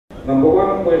Number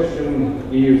one question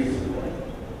is,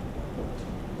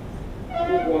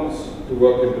 who wants to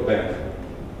work in the bank?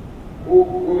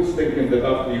 Who is thinking that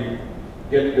after you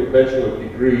get your bachelor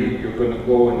degree, you're going to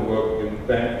go and work in the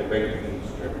banking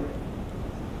industry?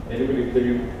 Anybody, can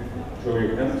you show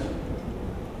your hands?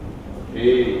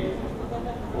 Okay,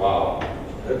 wow,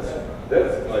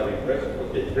 that's quite impressive.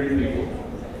 Okay, 3 people.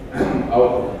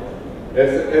 Out.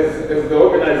 As the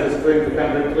organizers claim to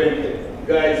 120,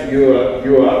 guys, you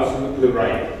are absolutely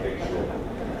right, actually.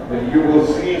 And you will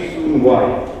see soon why.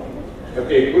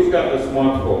 Okay, who's got the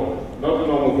smartphone? Not a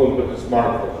normal phone, but a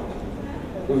smartphone.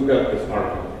 Who's got the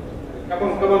smartphone? Come on,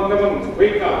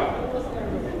 wake up.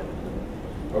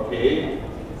 Okay.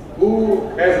 Who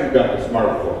hasn't got a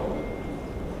smartphone?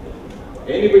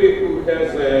 Anybody who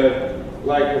has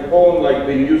a phone like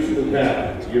they used to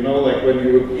have, you know, like when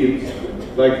you were kids,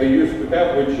 like they used to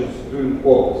have, which is doing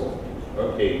calls.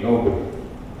 Okay, nobody.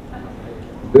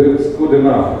 That's good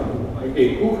enough.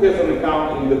 Okay, who has an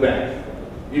account in the bank?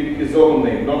 In his own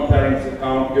name, not parents'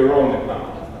 account, your own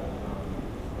account.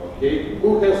 Okay,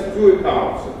 who has 2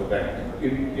 accounts at the bank,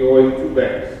 or in 2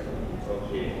 banks?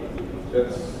 Okay,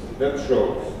 that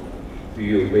shows to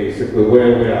you basically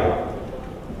where we are.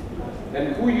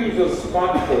 And who uses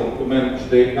smartphone to manage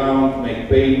the account, make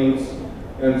payments,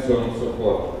 and so on and so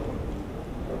forth?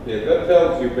 Okay, that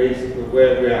tells you basically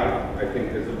where we are, I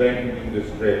think, as a banking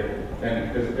industry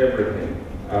and as everything.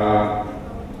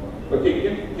 Okay,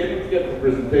 can we get the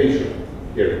presentation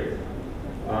here?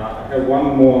 I have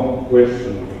one more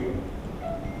question for you.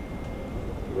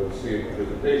 Let's see the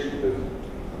presentation. There's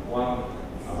one.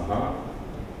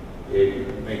 Yeah, you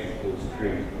can make it full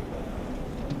screen.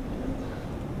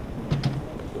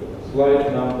 So,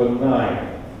 slide number 9.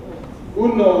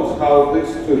 Who knows how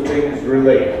these 2 things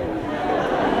relate?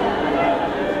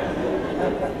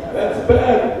 That's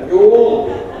bad. You're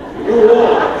old. You're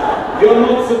old. You're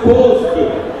not supposed to.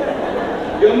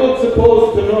 You're not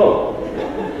supposed to know.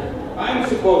 I'm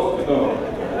supposed to know.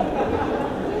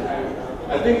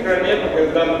 I think RANEPA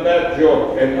has done a bad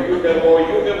job, and you have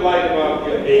lied about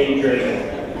your age or anything.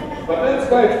 But that's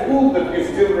quite cool that you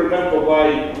still remember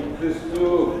why these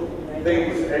 2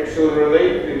 things actually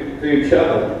relate to each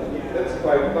other. That's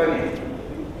quite funny.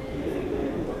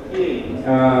 Okay.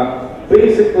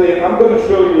 Basically, I'm going to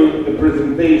show you the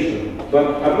presentation, but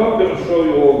I'm not going to show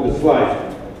you all the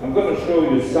slides. I'm going to show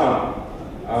you some.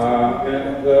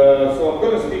 So I'm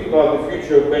going to speak about the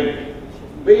future of banking.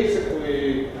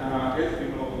 Basically, as you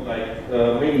know, like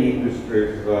many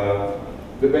industries,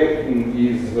 the banking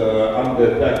is under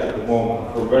attack at the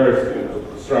moment from various kinds of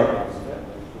disruptors.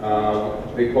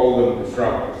 They call them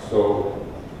disruptors. So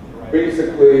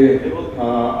basically,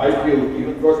 I feel,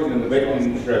 working in the banking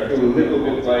industry, I feel a little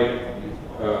bit like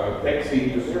taxi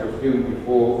industry was feeling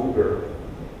before Uber.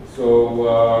 So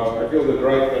I feel that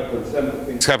right after some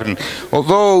things happening.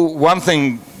 Although one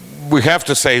thing we have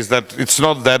to say is that it's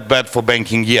not that bad for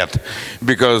banking yet,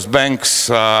 because banks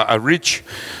are rich,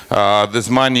 there's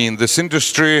money in this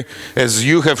industry, as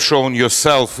you have shown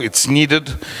yourself, it's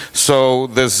needed, so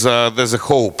there's a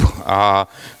hope.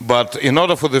 But in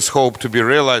order for this hope to be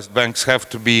realized, banks have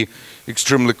to be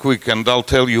extremely quick, and I'll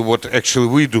tell you what actually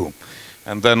we do.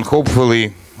 And then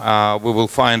hopefully we will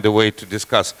find a way to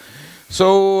discuss.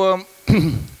 So,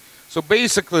 so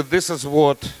basically this is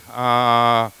what,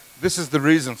 this is the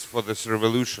reasons for this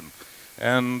revolution.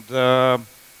 And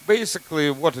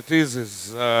basically what it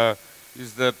is that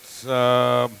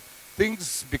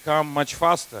things become much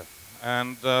faster.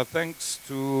 And thanks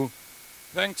to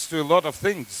a lot of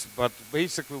things, but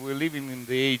basically we're living in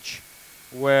the age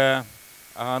where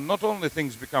not only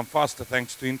things become faster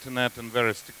thanks to internet and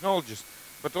various technologies,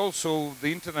 but also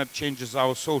the internet changes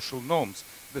our social norms.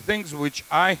 The things which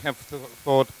I have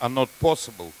thought are not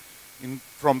possible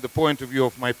from the point of view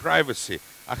of my privacy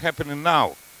are happening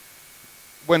now.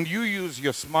 When you use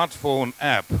your smartphone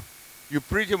app, you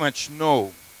pretty much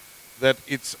know that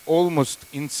it's almost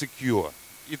insecure.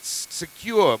 It's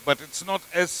secure, but it's not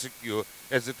as secure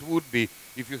as it would be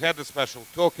if you had a special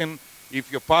token,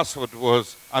 if your password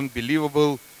was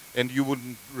unbelievable and you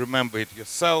wouldn't remember it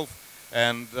yourself,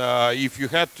 and if you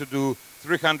had to do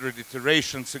 300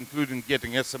 iterations, including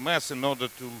getting SMS, in order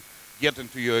to get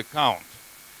into your account.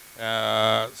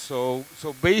 So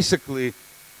basically,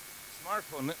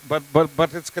 smartphone,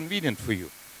 but it's convenient for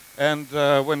you. And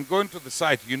when going to the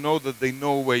site, you know that they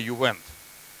know where you went.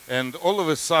 And all of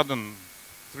a sudden,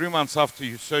 3 months after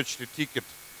you searched a ticket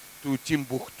to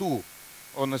Timbuktu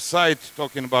on a site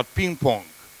talking about ping pong,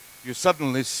 you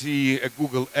suddenly see a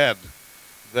Google ad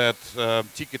that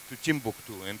ticket to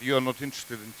Timbuktu, and you're not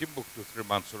interested in Timbuktu 3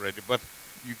 months already, but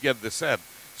you get this ad.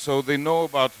 so they know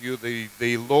about you,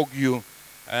 they log you,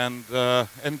 and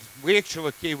we're actually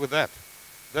okay with that.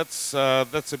 That's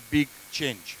a big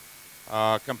change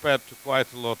compared to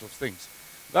quite a lot of things.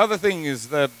 The other thing is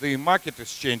that the market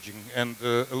is changing, and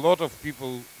a lot of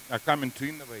people are coming to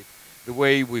innovate the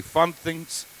way we fund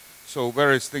things. So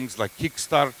various things like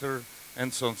Kickstarter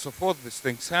and so on and so forth, these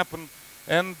things happen,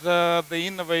 and they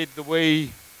innovate the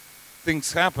way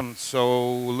things happen. So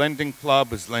Lending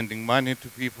Club is lending money to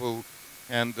people,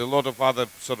 and a lot of other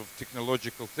sort of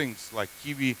technological things like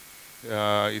Kiwi.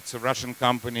 It's a Russian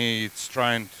company. It's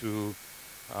trying to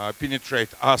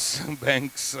penetrate us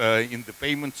banks in the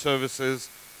payment services,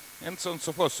 and so on and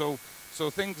so forth. So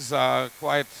things are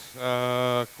quite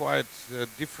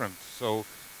different. So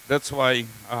that's why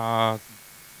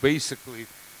basically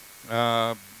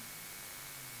the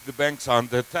banks are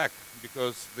under attack,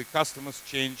 because the customers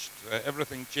changed,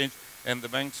 everything changed, and the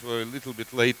banks were a little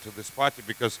bit late to this party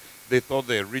because they thought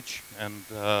they're rich and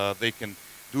they can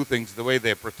do things the way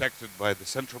they're protected by the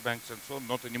central banks and so on.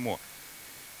 Not anymore.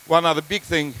 One other big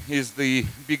thing is the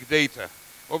big data.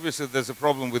 Obviously there's a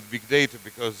problem with big data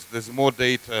because there's more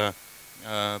data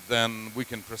than we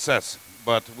can process,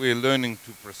 but we're learning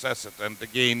to process it. And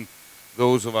again,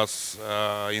 those of us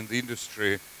in the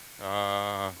industry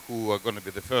who are going to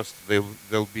be the first,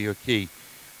 they'll be okay.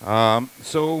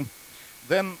 So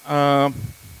then, okay.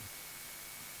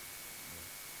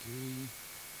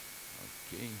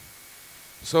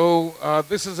 So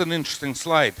this is an interesting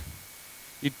slide.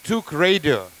 It took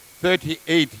radio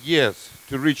 38 years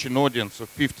to reach an audience of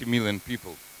 50 million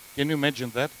people. Can you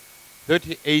imagine that?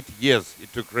 38 years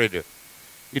it took radio.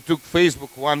 It took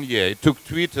Facebook 1 year. It took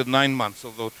Twitter 9 months,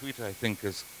 although Twitter, I think,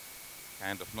 is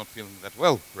kind of not feeling that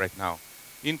well right now.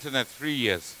 Internet 3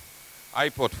 years.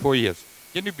 iPod 4 years.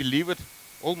 Can you believe it?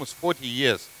 Almost 40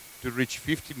 years to reach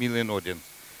 50 million audience.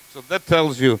 So that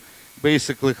tells you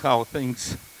basically how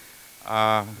things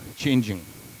are changing.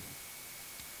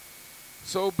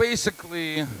 So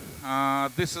basically,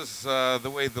 this is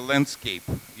the way the landscape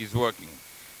is working.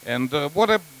 And what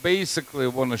I basically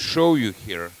want to show you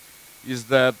here is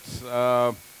that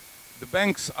the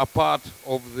banks are part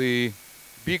of the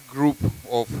big group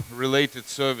of related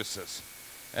services.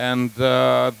 And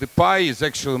the pie is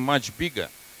actually much bigger.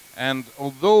 And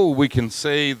although we can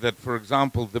say that, for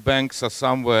example, the banks are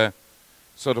somewhere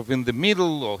sort of in the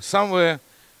middle or somewhere,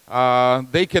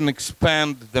 they can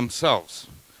expand themselves.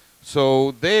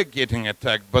 So they're getting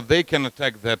attacked, but they can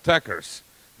attack the attackers.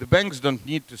 The banks don't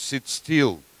need to sit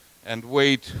still and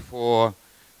wait for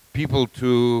people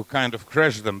to kind of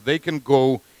crash them. They can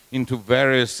go into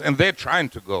various, and they're trying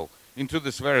to go into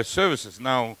these various services.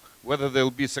 Now, whether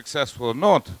they'll be successful or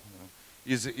not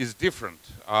is different,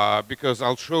 because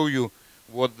I'll show you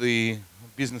what the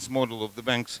business model of the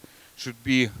banks should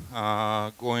be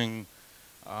going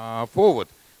forward.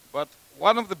 But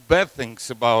one of the bad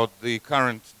things about the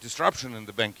current disruption in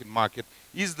the banking market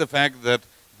is the fact that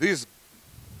these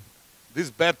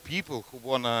bad people who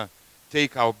want to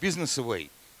take our business away,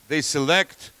 they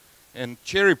select and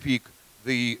cherry pick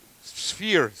the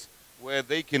spheres where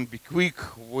they can be quick,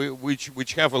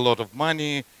 which have a lot of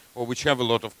money or which have a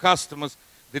lot of customers.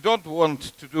 They don't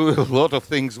want to do a lot of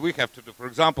things we have to do. For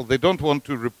example, they don't want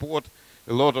to report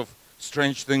a lot of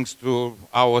strange things to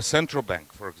our central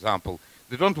bank, for example.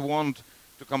 They don't want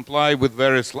to comply with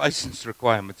various license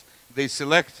requirements. They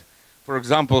select, for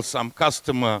example, some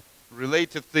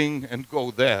customer-related thing and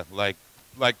go there, like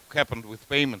happened with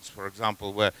payments, for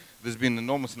example, where there's been an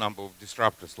enormous number of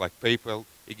disruptors, like PayPal.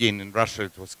 Again, in Russia,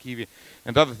 it was Kiwi,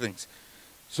 and other things.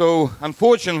 So,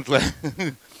 unfortunately,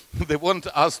 they want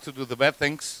us to do the bad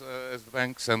things as the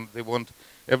banks, and they want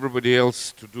everybody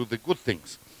else to do the good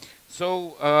things.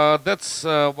 So, that's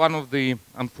one of the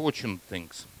unfortunate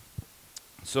things.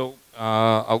 So,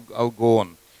 I'll go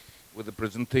on with the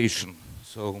presentation.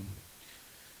 So,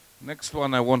 next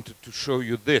one, I wanted to show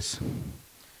you this.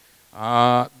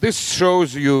 This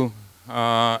shows you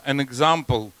an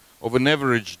example of an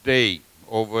average day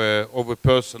of a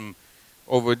person,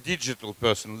 of a digital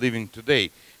person living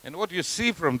today. And what you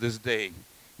see from this day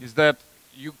is that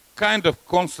you kind of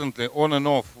constantly on and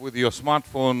off with your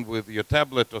smartphone, with your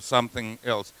tablet or something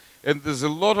else. And there's a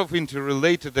lot of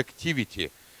interrelated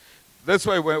activity. That's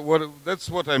why that's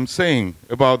what I'm saying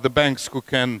about the banks who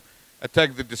can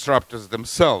attack the disruptors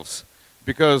themselves.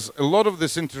 Because a lot of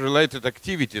these interrelated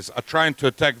activities are trying to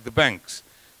attack the banks.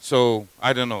 So,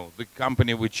 I don't know, the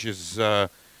company which is I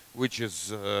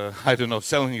don't know,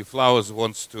 selling you flowers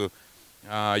wants to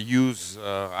use,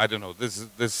 I don't know,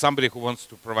 there's somebody who wants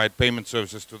to provide payment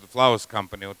services to the flowers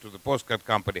company or to the postcard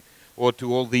company or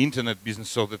to all the internet business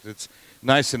so that it's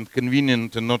nice and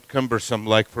convenient and not cumbersome.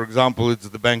 Like, for example, it's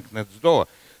the bank next door.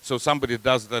 So somebody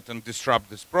does that and disrupt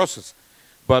this process.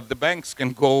 But the banks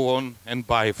can go on and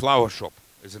buy a flower shop,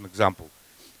 as an example,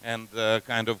 and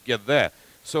kind of get there.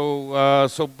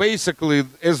 So basically,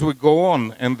 as we go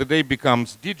on and the day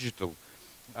becomes digital,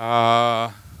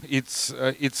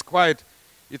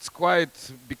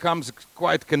 becomes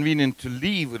quite convenient to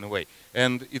live in a way,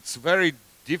 and it's very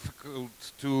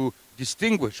difficult to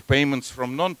distinguish payments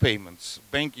from non-payments,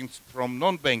 banking from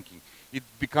non-banking. It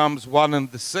becomes one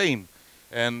and the same,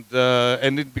 and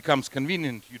it becomes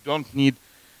convenient. You don't need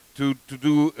to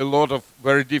do a lot of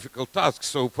very difficult tasks.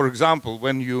 So, for example,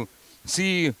 when you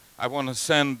see, I want to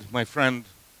send my friend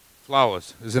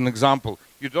flowers, as an example,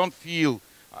 you don't feel,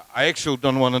 I actually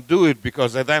don't want to do it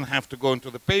because I then have to go into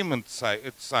the payment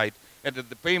site, and at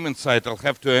the payment site I'll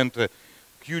have to enter a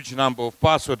huge number of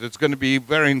passwords. It's going to be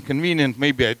very inconvenient.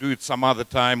 Maybe I do it some other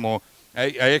time, or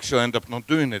I actually end up not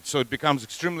doing it. So it becomes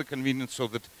extremely convenient so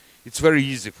that it's very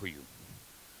easy for you.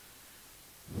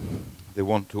 They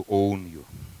want to own you,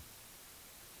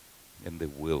 and they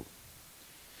will.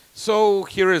 So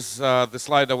here is the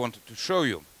slide I wanted to show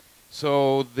you.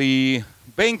 So the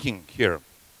banking here,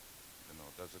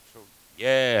 does it show?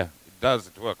 Yeah, it does,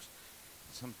 it works.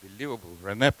 It's unbelievable,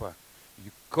 RANEPA.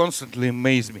 You constantly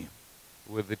amaze me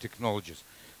with the technologies.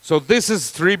 So this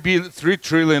is $3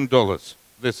 trillion,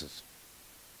 this is.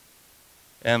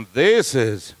 And this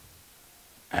is,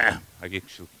 I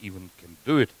actually even can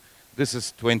do it, this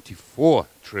is $24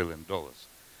 trillion.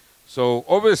 So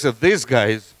obviously these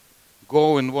guys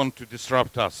go and want to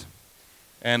disrupt us.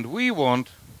 And we want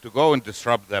to go and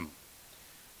disrupt them.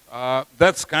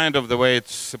 That's kind of the way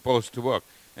it's supposed to work.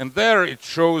 And there it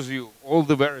shows you all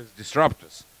the various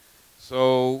disruptors.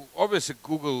 So obviously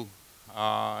Google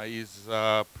is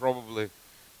probably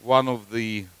one of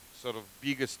the sort of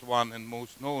biggest one and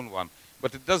most known one.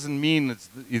 But it doesn't mean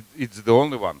it's the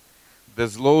only one.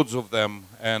 There's loads of them,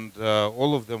 and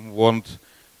all of them want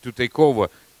to take over.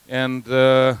 And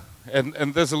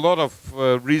there's a lot of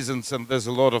reasons, and there's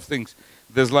a lot of things.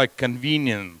 There's like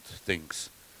convenient things,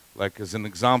 like as an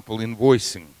example,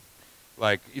 invoicing.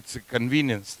 Like it's a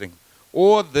convenience thing.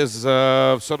 Or there's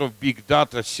sort of big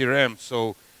data CRM,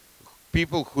 so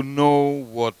people who know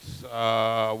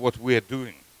what we're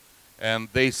doing, and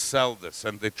they sell this,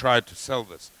 and they try to sell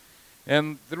this.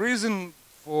 And the reason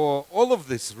for all of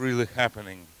this really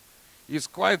happening is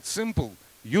quite simple.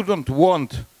 You don't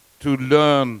want to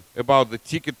learn about the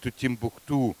ticket to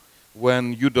Timbuktu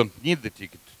when you don't need the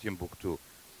ticket to Timbuktu.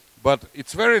 But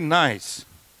it's very nice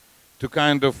to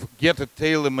kind of get a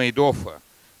tailor-made offer,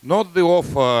 not the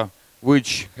offer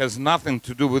which has nothing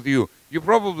to do with you. You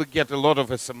probably get a lot of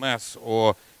SMS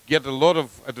or get a lot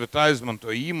of advertisement or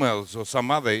emails or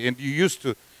some other, and you used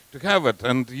to have it,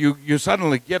 and you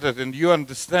suddenly get it, and you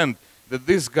understand that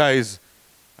these guys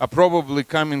are probably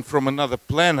coming from another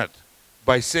planet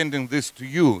by sending this to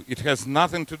you. It has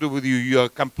nothing to do with you. You are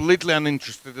completely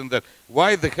uninterested in that.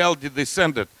 Why the hell did they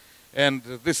send it? And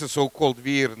this is so-called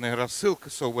веерная рассылка,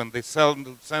 so when they send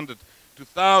it to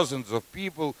thousands of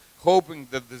people, hoping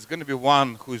that there's going to be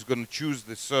one who is going to choose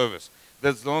this service.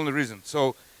 That's the only reason.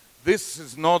 So this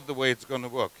is not the way it's going to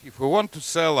work. If we want to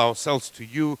sell ourselves to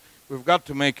you, we've got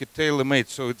to make it tailor-made.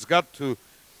 So we've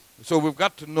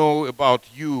got to know about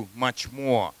you much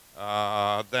more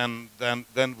than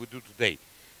we do today.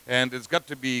 And it's got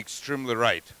to be extremely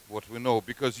right, what we know,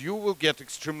 because you will get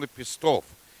extremely pissed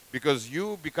off, because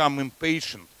you become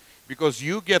impatient, because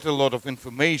you get a lot of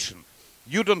information.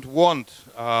 You don't want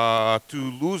to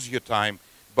lose your time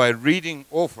by reading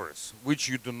offers which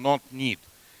you do not need.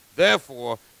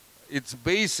 Therefore, it's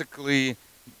basically,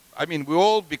 I mean, we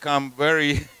all become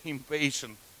very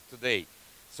impatient today.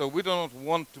 So we do not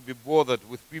want to be bothered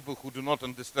with people who do not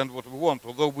understand what we want,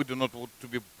 although we do not want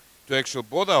to actually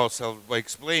bother ourselves by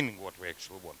explaining what we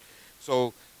actually want.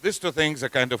 So these two things are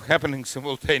kind of happening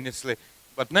simultaneously,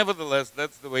 but nevertheless,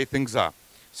 that's the way things are.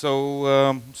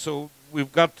 So, so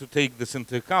we've got to take this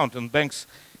into account, and banks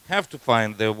have to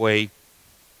find their way.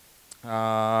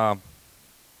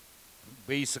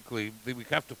 Basically, we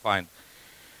have to find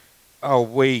our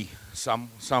way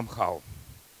somehow.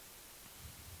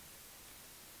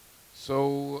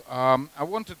 So I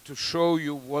wanted to show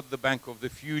you what the Bank of the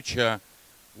Future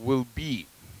will be.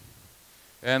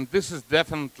 And this is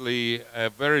definitely a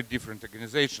very different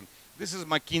organization. This is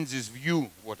McKinsey's view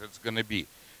what it's going to be.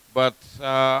 But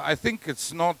I think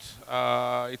it's not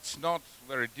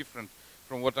very different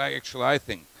from what I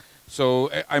think. So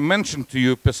I mentioned to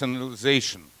you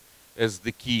personalization. as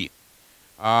the key.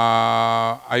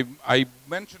 I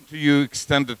mentioned to you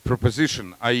extended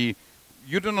proposition.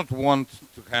 You do not want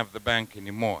to have the bank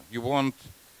anymore. You want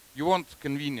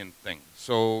convenient thing.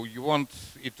 So you want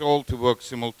it all to work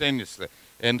simultaneously.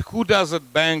 And who does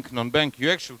it, bank, non-bank? You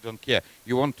actually don't care.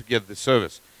 You want to get the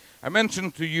service. I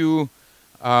mentioned to you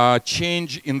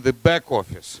change in the back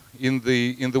office, in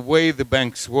the way the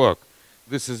banks work.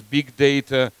 This is big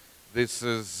data. This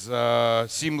is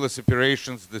seamless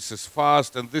operations. This is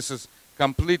fast, and this is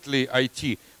completely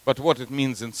IT. But what it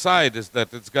means inside is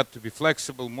that it's got to be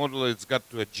flexible, modular. It's got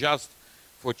to adjust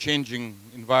for changing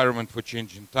environment, for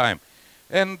changing time.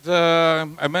 And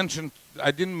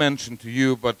I didn't mention to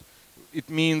you, but it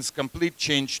means complete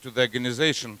change to the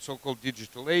organization, so-called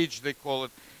digital age, they call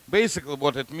it. Basically,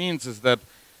 what it means is that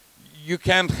you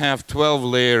can't have 12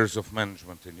 layers of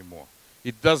management anymore.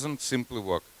 It doesn't simply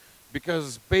work.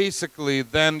 Because basically,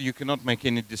 then you cannot make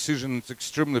any decision. It's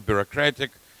extremely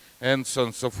bureaucratic, and so on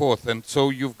and so forth. And so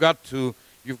you've got to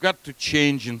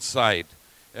change inside.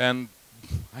 And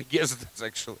I guess that's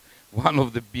actually one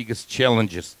of the biggest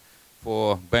challenges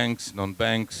for banks,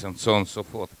 non-banks, and so on and so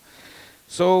forth.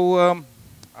 So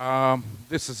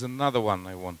this is another one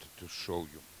I wanted to show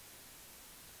you.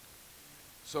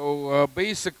 So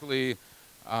basically,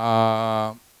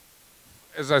 as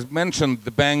I mentioned,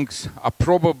 the banks are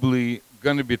probably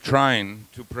going to be trying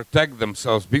to protect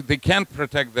themselves. They can't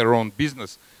protect their own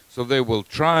business, so they will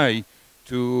try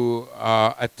to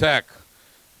attack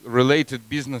related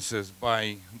businesses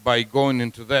by going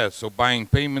into there. So buying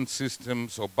payment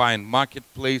systems or buying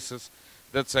marketplaces.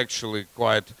 That's actually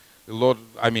quite a lot.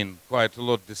 I mean, quite a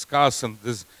lot discussed, and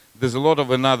there's a lot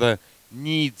of another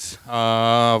needs.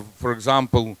 For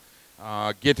example,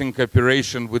 getting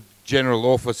cooperation with general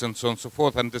office and so on and so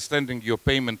forth, understanding your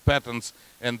payment patterns,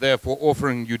 and therefore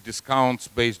offering you discounts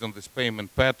based on these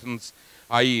payment patterns,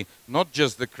 i.e. not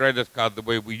just the credit card the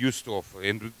way we used to offer,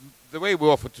 and the way we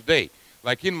offer today.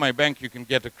 Like in my bank, you can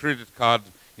get a credit card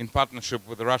in partnership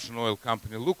with the Russian oil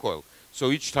company Lukoil.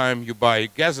 So each time you buy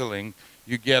gasoline,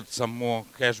 you get some more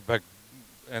cash back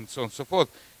and so on and so forth.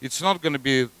 It's not going to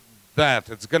be that.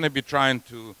 It's going to be trying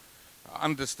to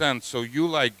understand. So you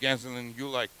like gasoline, you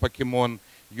like Pokemon,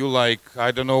 you like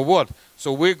I don't know what.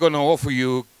 So we're going to offer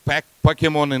you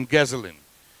Pokemon and gasoline,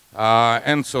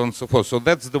 and so on and so forth. So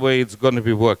that's the way it's going to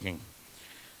be working.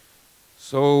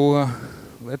 So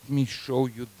let me show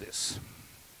you this.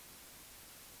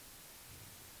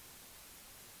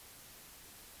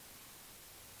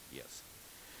 Yes.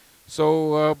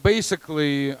 So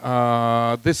basically,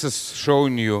 this is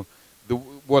showing you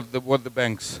what the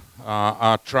banks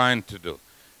are trying to do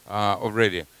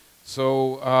already.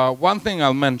 So one thing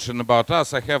I'll mention about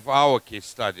us, I have our case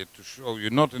study to show you,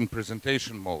 not in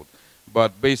presentation mode,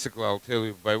 but basically I'll tell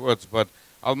you by words. But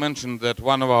I'll mention that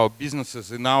one of our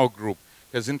businesses in our group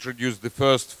has introduced the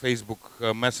first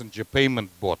Facebook Messenger payment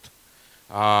bot.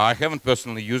 I haven't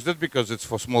personally used it because it's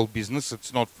for small business.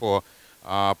 It's not for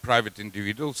private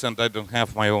individuals, and I don't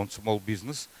have my own small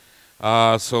business.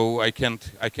 So I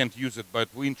can't use it, but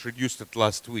we introduced it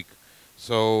last week.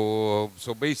 So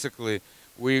basically,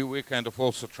 we're kind of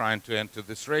also trying to enter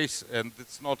this race, and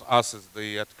it's not us as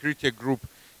the Otkritie group.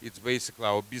 It's basically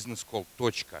our business called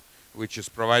Tochka, which is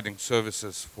providing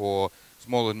services for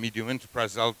small and medium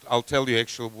enterprises. I'll tell you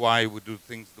actually why we do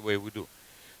things the way we do.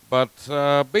 But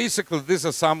basically, these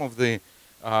are some of the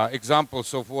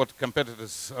examples of what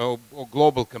competitors or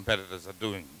global competitors are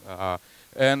doing.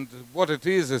 And what it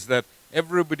is that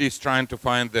everybody is trying to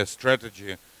find their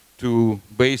strategy to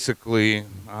basically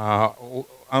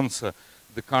answer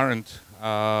the current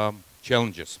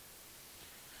challenges.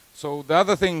 So the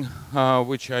other thing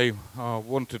which I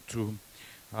wanted to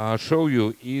show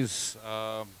you is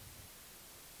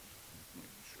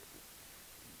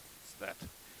that.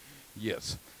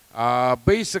 Yes.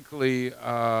 Basically,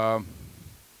 I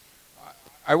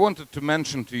wanted to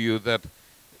mention to you that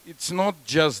it's not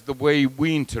just the way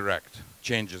we interact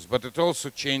changes, but it also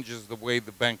changes the way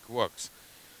the bank works.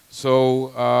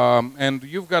 So, and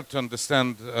you've got to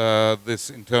understand this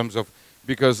in terms of,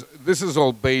 because this is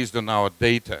all based on our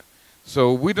data.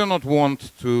 So we do not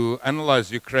want to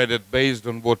analyze your credit based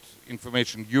on what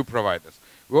information you provide us.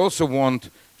 We also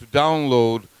want to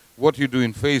download what you do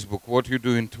in Facebook, what you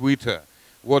do in Twitter,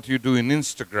 what you do in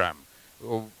Instagram,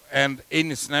 and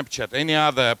any Snapchat, any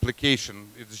other application.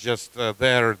 It's just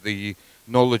there the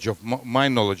knowledge of my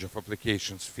knowledge of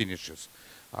applications finishes,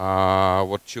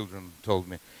 what children told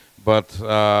me. But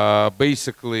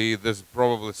basically, there's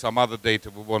probably some other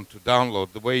data we want to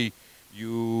download, the way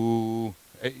you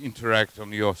interact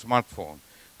on your smartphone,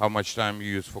 how much time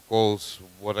you use for calls,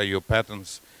 what are your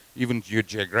patterns, even your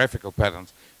geographical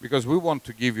patterns, because we want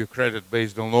to give you credit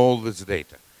based on all this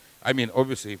data. I mean,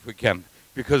 obviously, if we can,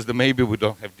 because maybe we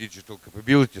don't have digital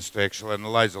capabilities to actually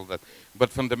analyze all that. But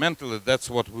fundamentally, that's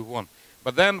what we want.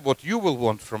 But then what you will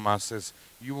want from us is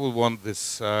you will want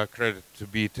this credit to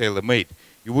be tailor-made.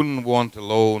 You wouldn't want a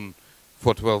loan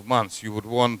for 12 months. You would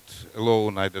want a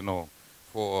loan, I don't know,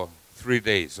 for 3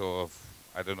 days or,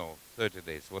 I don't know, 30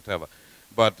 days, whatever.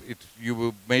 But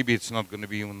maybe it's not going to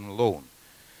be even a loan.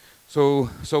 So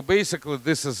basically,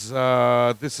 this is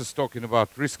talking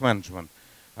about risk management.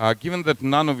 Given that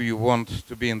none of you want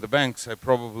to be in the banks, I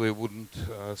probably wouldn't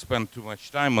spend too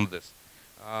much time on this.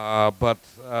 But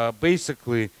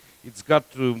basically, it's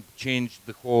got to change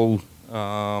the whole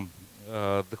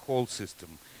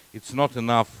system. It's not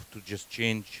enough to just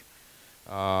change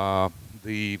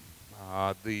the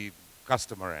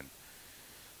customer end.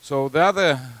 So the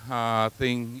other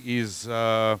thing is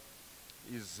what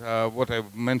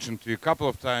I've mentioned to you a couple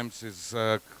of times is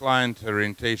client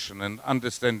orientation and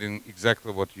understanding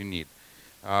exactly what you need.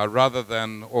 Rather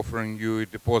than offering you a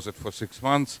deposit for 6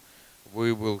 months,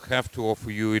 we will have to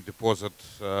offer you a deposit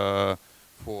for,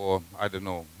 I don't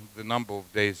know, the number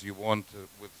of days you want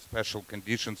with special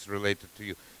conditions related to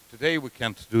you. Today we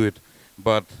can't do it,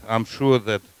 but I'm sure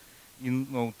that in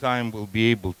no time we'll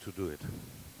be able to do it.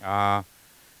 Hold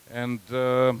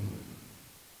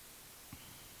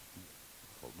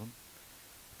on,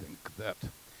 I think that.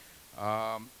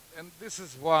 And this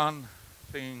is one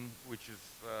thing which is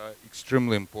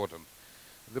extremely important.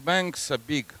 The banks are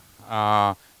big.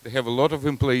 They have a lot of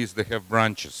employees, they have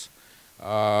branches.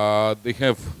 They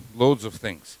have loads of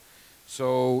things.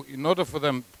 So in order for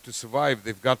them to survive,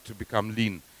 they've got to become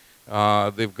lean.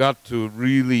 They've got to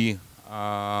really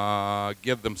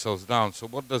get themselves down. So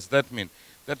what does that mean?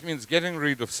 That means getting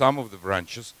rid of some of the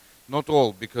branches, not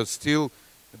all, because still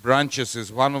branches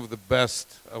is one of the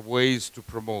best ways to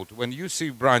promote. When you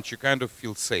see branch, you kind of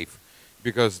feel safe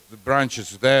because the branch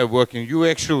is there working. You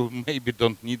actually maybe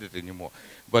don't need it anymore,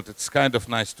 but it's kind of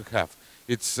nice to have.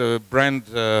 It's a brand.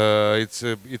 It's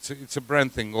a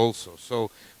brand thing also.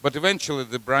 So, but eventually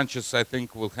the branches, I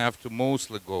think, will have to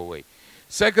mostly go away.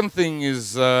 Second thing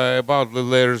is about the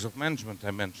layers of management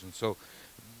I mentioned. So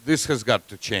this has got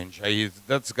to change.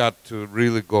 That's got to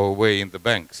really go away in the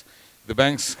banks. The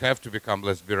banks have to become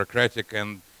less bureaucratic,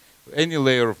 and any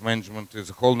layer of management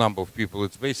is a whole number of people.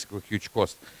 It's basically a huge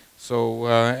cost. So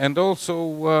and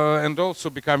also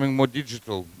becoming more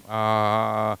digital,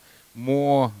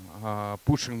 more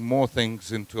pushing more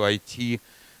things into IT,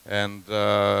 and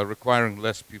requiring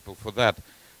less people for that.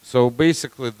 So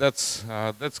basically, that's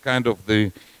kind of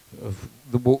the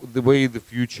way the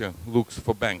future looks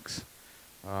for banks,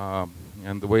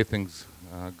 and the way things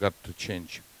got to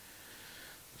change.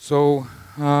 So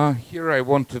here I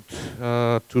wanted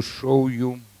to show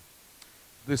you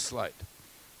this slide.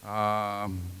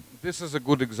 This is a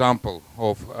good example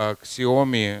of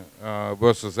Xiaomi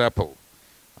versus Apple.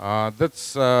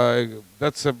 That's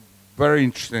a very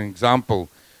interesting example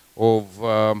of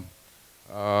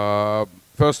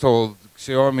first of all,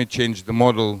 Xiaomi changed the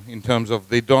model in terms of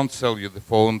they don't sell you the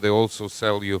phone, they also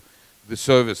sell you the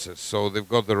services. So they've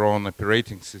got their own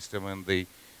operating system, and they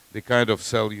kind of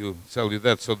sell you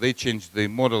that. So they changed the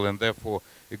model, and therefore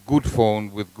a good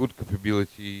phone with good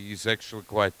capability is actually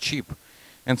quite cheap.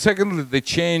 And secondly, they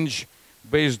change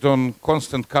based on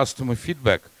constant customer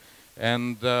feedback,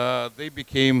 and they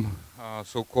became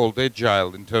so-called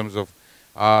agile in terms of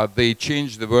they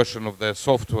change the version of their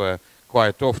software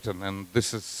quite often, and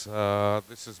this is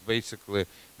basically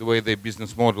the way their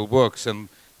business model works, and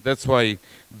that's why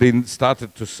they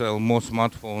started to sell more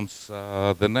smartphones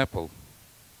than Apple.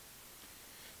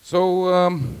 So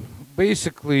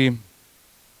basically,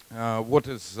 what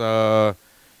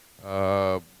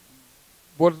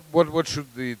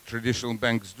should the traditional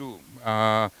banks do?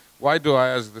 Why do I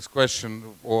ask this question,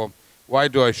 or why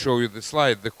do I show you the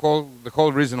slide? The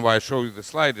whole reason why I show you the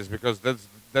slide is because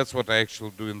that's what I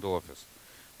actually do in the office,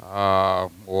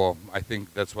 or I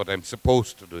think that's what I'm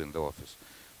supposed to do in the office,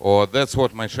 or that's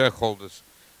what my shareholders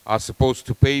are supposed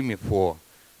to pay me for.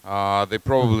 They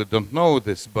probably don't know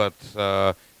this, but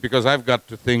because I've got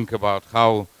to think about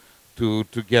how to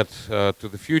get to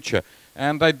the future,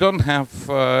 and I don't have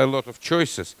a lot of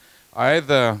choices.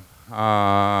 Either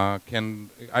I can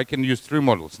use 3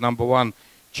 models. Number one,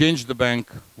 change the bank,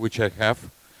 which I have,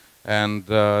 and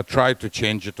try to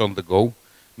change it on the go.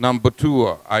 Number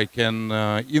two, I can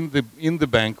in the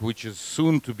bank, which is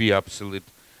soon to be obsolete,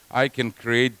 I can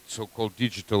create so-called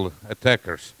digital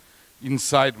attackers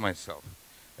inside myself.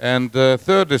 And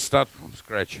third is start from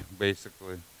scratch,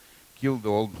 basically kill the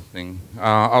old thing.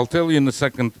 I'll tell you in a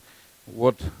second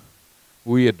what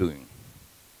we are doing.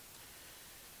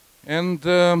 And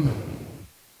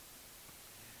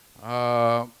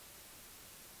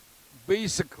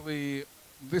basically,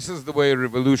 this is the way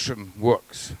revolution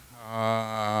works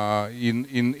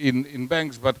in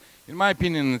banks, but in my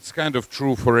opinion, it's kind of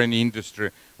true for any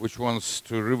industry which wants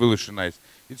to revolutionize.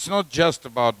 It's not just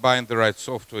about buying the right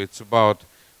software, it's about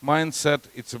mindset,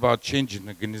 it's about changing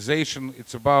organization,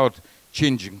 it's about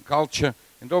changing culture,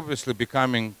 and obviously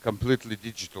becoming completely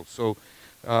digital. So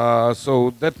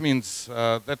that means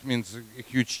a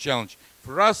huge challenge.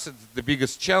 For us, it's the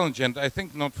biggest challenge, and I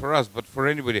think not for us, but for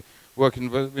anybody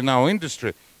working in our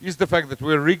industry, is the fact that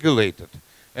we're regulated.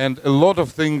 And a lot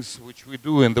of things which we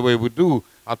do and the way we do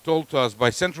are told to us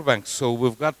by central banks, so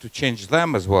we've got to change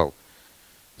them as well.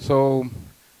 So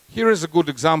here is a good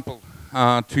example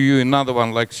to you, another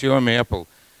one like Xiaomi, Apple.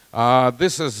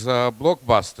 This is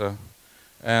Blockbuster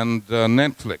and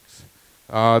Netflix.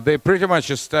 They pretty much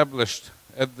established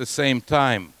at the same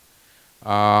time.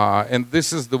 And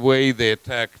this is the way they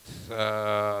attacked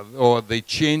or they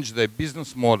changed their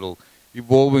business model,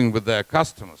 evolving with their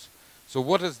customers. So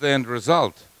what is the end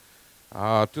result?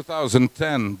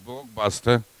 2010,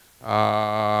 Blockbuster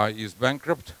is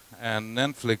bankrupt and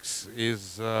Netflix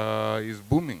is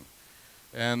booming.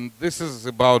 And this is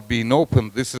about being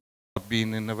open, this is about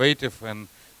being innovative and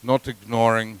not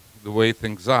ignoring the way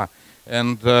things are.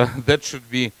 And that should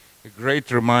be a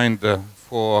great reminder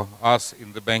for us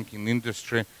in the banking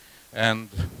industry. And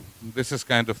this is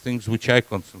kind of things which I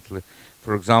constantly,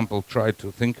 for example, try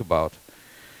to think about.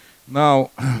 Now,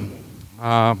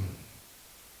 I'm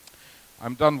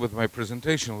done with my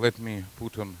presentation. Let me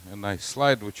put on a nice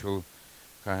slide which will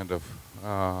kind of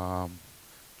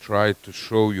try to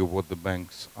show you what the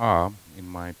banks are, in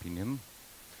my opinion,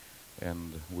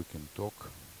 and we can talk.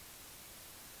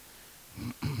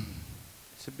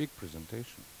 It's a big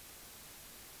presentation,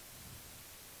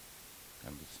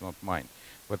 and it's not mine,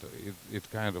 but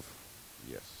it kind of,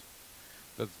 yes,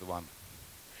 that's the one.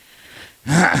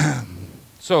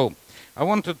 So, I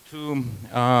wanted to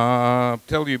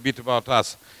tell you a bit about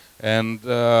us and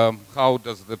how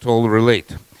does that all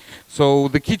relate. So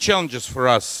the key challenges for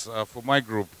us, for my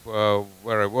group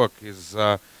where I work, is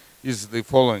the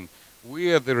following.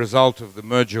 We are the result of the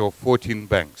merger of 14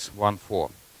 banks, 14.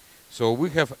 So we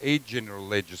have 8 general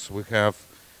ledgers, we have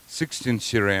 16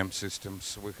 CRM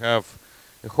systems, we have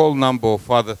a whole number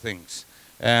of other things.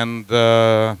 And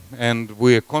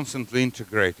we are constantly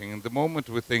integrating. And the moment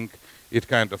we think it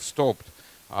kind of stopped,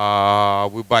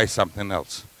 we buy something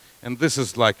else. And this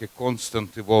is like a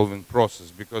constant evolving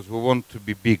process because we want to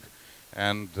be big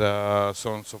and so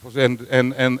on and so forth. And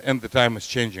the time is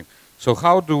changing. So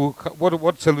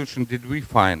what solution did we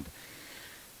find?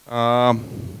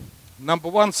 Number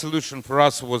one solution for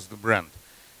us was the brand.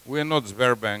 We're not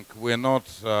Sberbank, we're not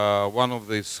one of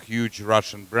these huge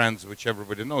Russian brands which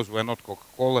everybody knows. We're not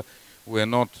Coca-Cola, we're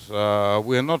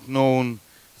not known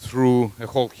through a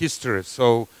whole history.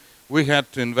 So we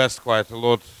had to invest quite a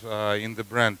lot in the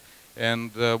brand.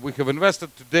 And we have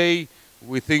invested today.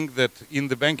 We think that in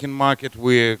the banking market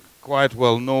we're quite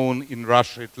well known in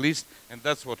Russia at least, and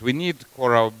that's what we need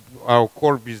for our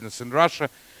core business in Russia.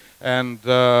 And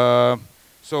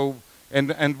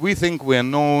and we think we're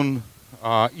known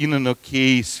in an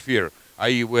okay sphere,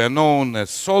 i.e. we're known as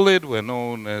solid, we're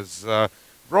known as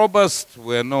robust,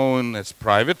 we're known as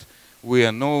private, we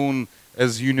are known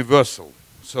as universal.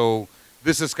 So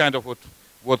this is kind of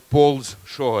what polls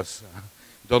show us.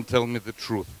 Don't tell me the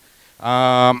truth.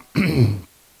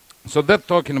 So that's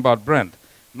talking about brand.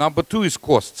 Number two is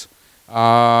costs.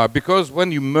 Because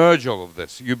when you merge all of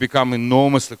this, you become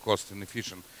enormously cost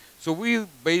inefficient. So we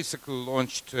basically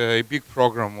launched a big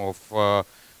program of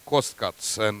cost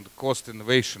cuts and cost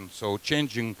innovation, so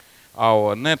changing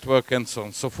our network and so on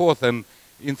and so forth. And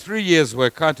in 3 years, we're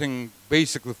cutting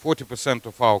basically 40%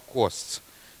 of our costs.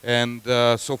 And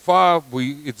so far,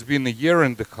 it's been a year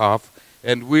and a half,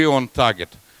 and we're on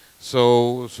target.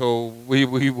 So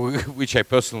which I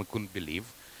personally couldn't believe,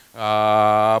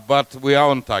 but we are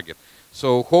on target.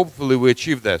 So hopefully we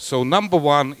achieve that. So number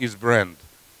one is brand,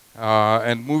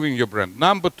 and moving your brand.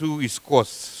 Number two is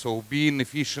costs, so being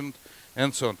efficient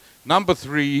and so on. Number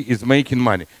three is making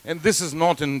money. And this is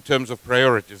not in terms of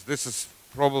priorities. This is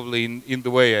probably in the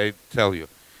way I tell you.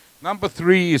 Number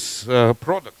three is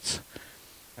products.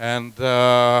 And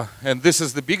this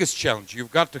is the biggest challenge.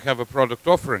 You've got to have a product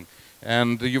offering.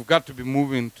 And you've got to be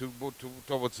moving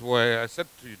towards where I said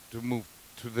to you to move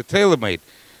to the tailor-made.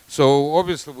 So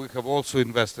obviously we have also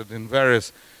invested in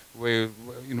various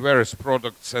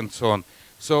products and so on.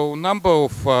 So number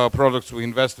of products we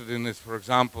invested in is, for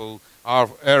example, our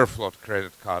Airfloat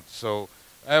credit card. So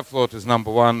Airfloat is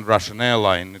 #1 Russian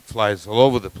airline. It flies all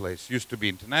over the place. Used to be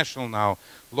international, now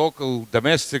local,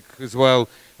 domestic as well.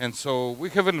 And so we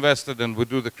have invested and we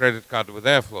do the credit card with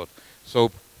Airfloat.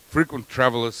 So frequent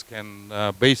travelers can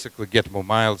basically get more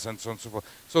miles and so on and so forth.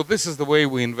 So this is the way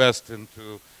we invest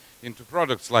into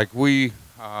products. Like we,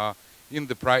 in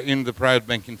the private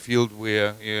banking field,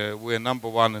 we're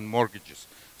 #1 in mortgages.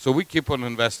 So we keep on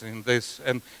investing in this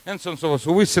and so on and so forth.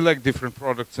 So we select different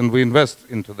products and we invest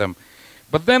into them.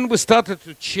 But then we started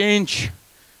to change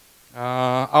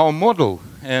our model.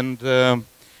 And do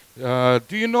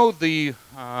you know the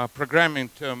programming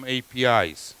term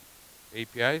APIs?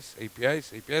 APIs?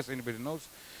 Anybody knows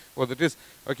what it is?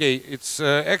 Okay, it's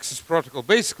access protocol.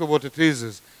 Basically, what it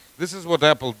is this is what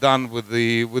Apple done with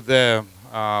their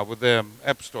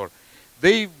App Store.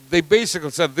 They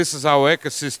basically said this is our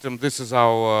ecosystem, this is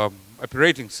our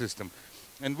operating system,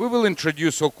 and we will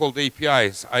introduce so-called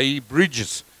APIs, i.e.,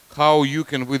 bridges, how you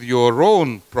can, with your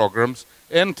own programs,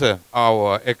 enter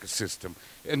our ecosystem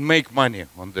and make money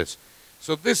on this.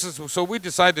 So we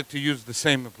decided to use the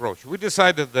same approach. We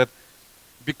decided that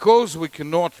because we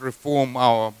cannot reform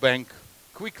our bank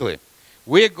quickly,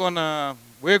 we're gonna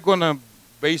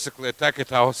basically attack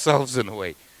it ourselves in a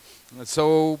way.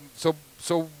 So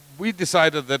we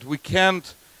decided that we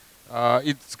can't.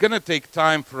 It's gonna take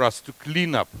time for us to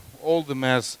clean up all the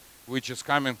mess which is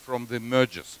coming from the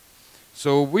mergers.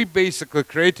 So we basically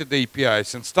created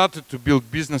APIs and started to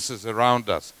build businesses around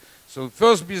us. So the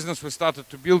first business we started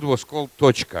to build was called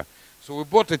Tochka. So we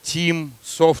bought a team,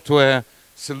 software,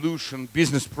 solution,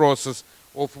 business process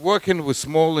of working with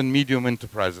small and medium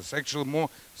enterprises. Actually more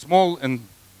small and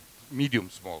medium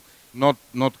small,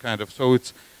 not kind of. So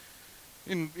it's,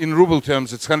 in ruble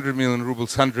terms, it's 100 million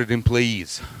rubles, 100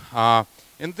 employees.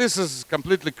 And this is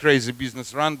completely crazy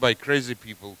business run by crazy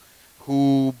people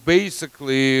who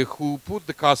basically, put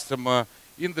the customer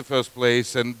in the first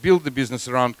place and build the business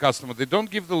around customer. They don't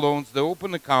give the loans, they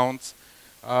open accounts,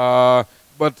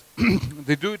 but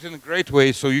they do it in a great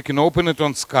way, so you can open it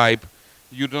on Skype.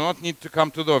 You do not need to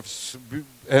come to the office,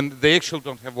 and they actually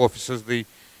don't have offices. They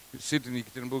sit in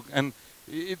Ekaterinburg, and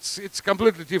it's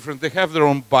completely different. They have their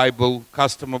own Bible,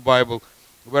 customer Bible,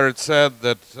 where it said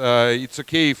that it's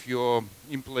okay if your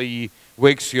employee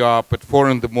wakes you up at 4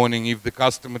 in the morning if the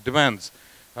customer demands.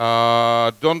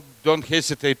 Don't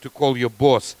hesitate to call your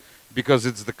boss, because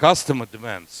it's the customer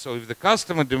demands. So if the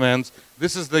customer demands,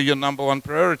 this is your #1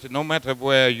 priority, no matter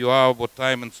where you are, what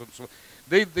time, and so on. So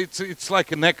it's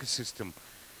like an ecosystem.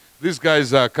 These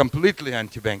guys are completely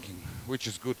anti-banking, which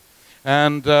is good.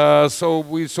 And so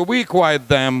we acquired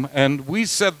them and we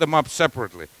set them up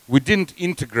separately. We didn't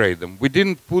integrate them. We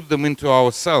didn't put them into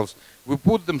ourselves. We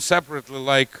put them separately,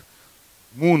 like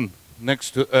moon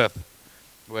next to Earth,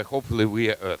 where hopefully we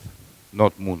are Earth,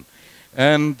 not moon.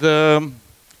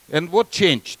 And what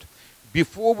changed?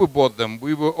 Before we bought them,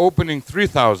 we were opening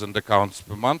 3,000 accounts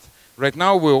per month. Right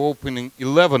now we're opening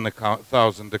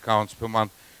 11,000 accounts per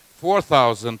month.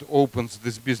 4,000 opens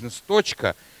this business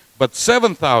Tochka, but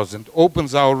 7,000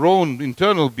 opens our own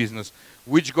internal business,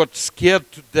 which got scared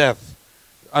to death,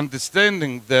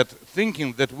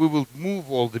 thinking that we will move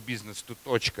all the business to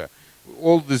Tochka,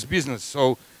 all this business.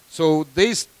 So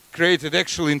they created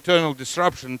actually internal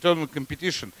disruption, internal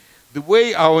competition. The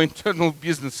way our internal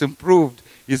business improved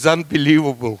is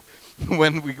unbelievable.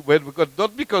 when we got,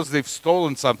 not because they've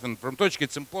stolen something from Tochka,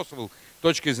 it's impossible.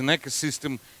 Tochka is an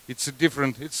ecosystem. It's a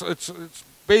different. It's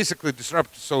basically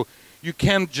disruptive. So you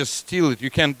can't just steal it.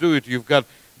 You can't do it.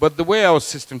 But the way our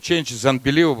system changed is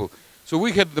unbelievable. So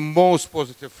we had the most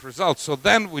positive results. So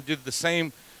then we did the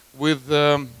same with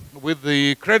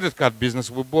the credit card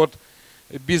business. We bought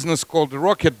a business called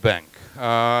Rocket Bank.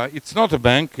 It's not a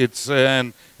bank. It's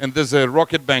and there's a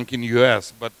Rocket Bank in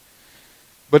US, but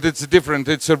it's different.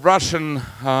 It's a Russian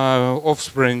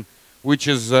offspring, which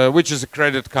is a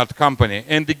credit card company.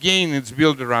 And again, it's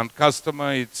built around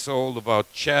customer. It's all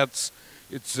about chats.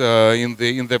 It's in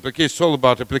the application. It's all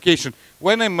about application.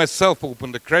 When I myself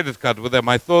opened a credit card with them,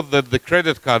 I thought that the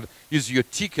credit card is your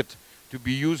ticket to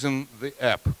be using the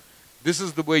app. This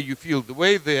is the way you feel. The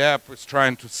way the app is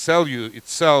trying to sell you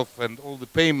itself and all the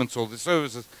payments, all the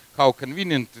services, how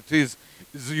convenient it is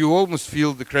you almost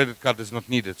feel the credit card is not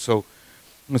needed. So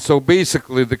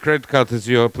basically, the credit card is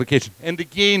your application. And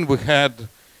again, we had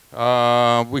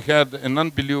an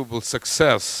unbelievable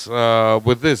success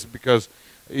with this, because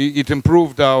it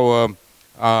improved our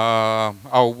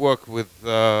work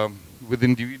with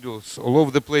individuals all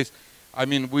over the place. I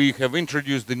mean, we have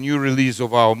introduced the new release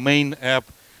of our main app,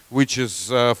 which is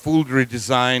full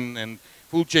redesign and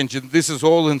full change. And this is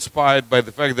all inspired by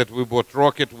the fact that we bought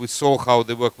Rocket. We saw how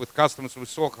they work with customers. We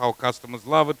saw how customers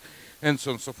love it. and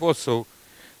so on and so forth.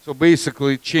 So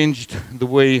basically changed the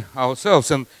way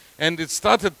ourselves. And it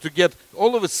started to get,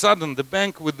 all of a sudden, the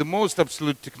bank with the most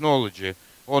absolute technology,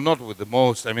 or not with the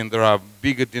most, I mean, there are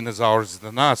bigger dinosaurs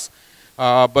than us,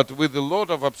 but with a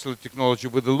lot of absolute technology,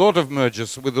 with a lot of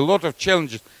mergers, with a lot of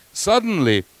challenges,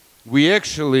 suddenly we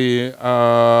actually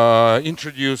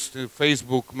introduced a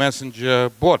Facebook Messenger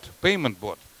bot, payment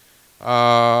bot.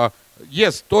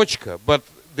 Yes, Tochka, but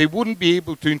they wouldn't be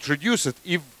able to introduce it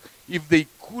if they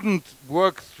couldn't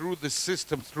work through the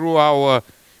system, through our,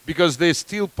 because they're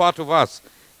still part of us.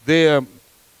 They're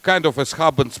kind of as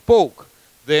hub and spoke.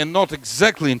 They're not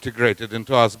exactly integrated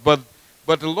into us, but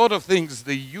a lot of things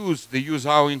they use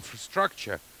our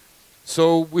infrastructure.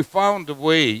 So we found a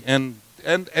way, and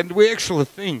we actually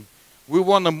think we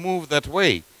want to move that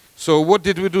way. So what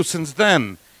did we do since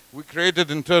then? We created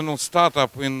internal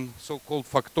startup in so-called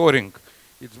factoring.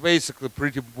 It's basically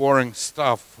pretty boring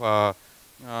stuff,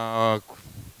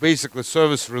 basically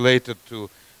service related to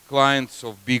clients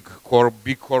of big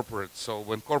corporates. So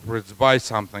when corporates buy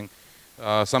something,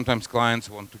 sometimes clients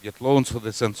want to get loans for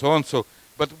this and so on.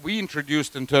 But we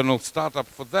introduced internal startup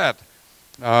for that.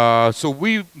 So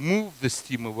we moved this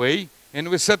team away, and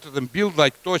we said to them, build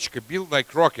like Tochka, build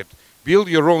like Rocket, build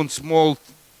your own small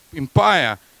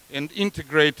empire and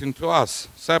integrate into us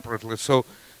separately. So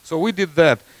we did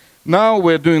that. Now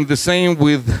we're doing the same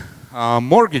with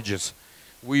mortgages.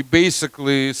 We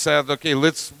basically said, okay,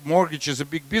 mortgage is a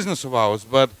big business of ours,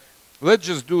 but let's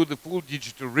just do the full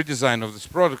digital redesign of this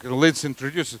product and let's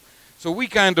introduce it. So we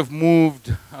kind of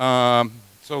moved,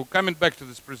 so coming back to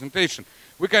this presentation,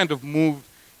 we kind of moved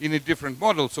in a different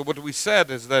model. So what we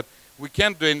said is that we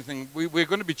can't do anything. We're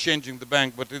going to be changing the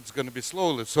bank, but it's going to be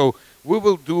slowly. So we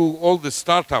will do all the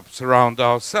startups around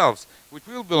ourselves, which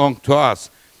will belong to us,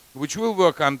 which will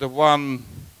work under one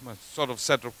sort of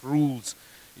set of rules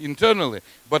internally.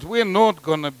 But we're not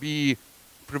going to be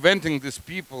preventing these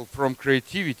people from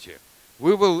creativity.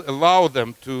 We will allow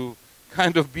them to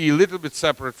kind of be a little bit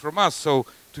separate from us, so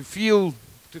to feel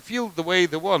the way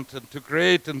they want and to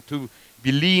create and to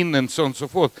be lean and so on and so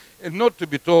forth, and not to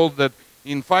be told that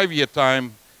in 5-year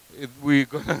time we're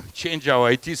going to change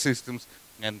our IT systems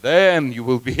and then you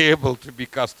will be able to be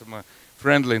customer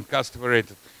friendly and customer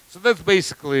rated. So that's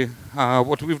basically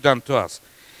what we've done to us.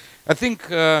 I think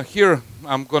here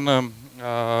I'm going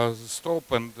to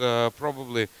stop and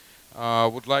probably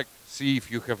would like to see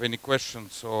if you have any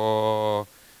questions or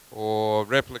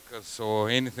replicas or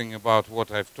anything about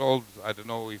what I've told. I don't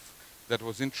know if that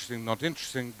was interesting, not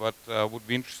interesting, but would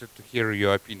be interested to hear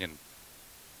your opinion.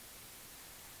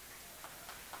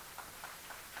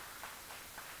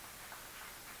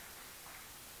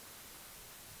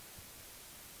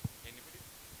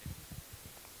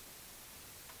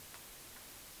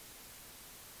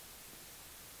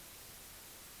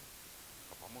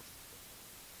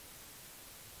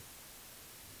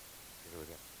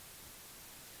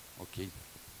 Okay.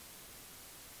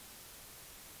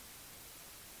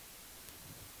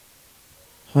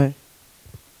 Hi.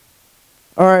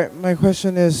 All right, my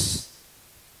question is,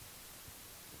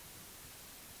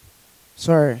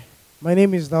 sorry, my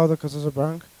name is Dauda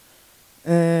Casasabranc,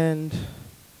 and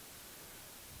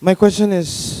my question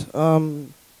is,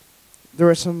 there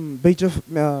are some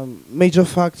major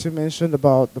facts you mentioned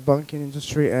about the banking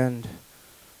industry and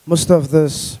most of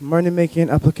this money-making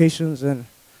applications and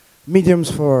mediums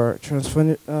for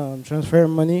transferring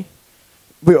money.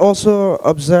 I also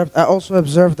observed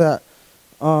that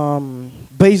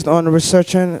based on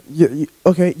researching,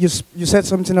 you said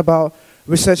something about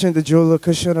researching the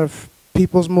geolocation of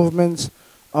people's movements,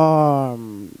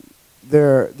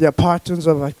 their patterns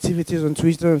of activities on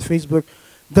Twitter and Facebook.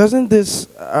 Doesn't this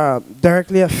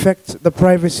directly affect the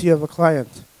privacy of a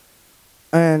client?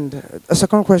 And a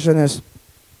second question is,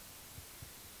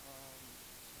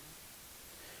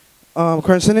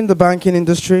 concerning the banking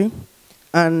industry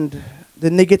and the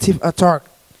negative attacks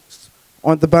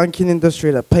on the banking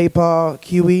industry, the PayPal,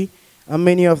 Kiwi, and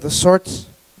many of the sorts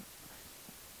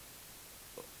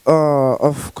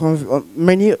of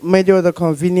many of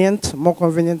the more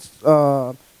convenient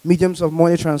mediums of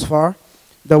money transfer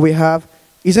that we have.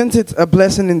 Isn't it a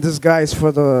blessing in disguise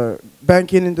for the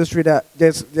banking industry that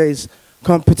there is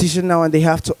competition now and they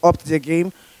have to up their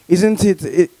game? Isn't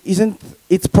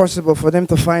it possible for them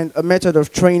to find a method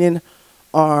of training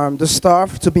the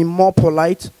staff to be more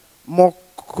polite,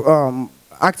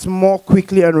 act more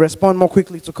quickly and respond more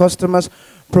quickly to customers,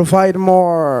 provide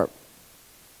more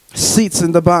seats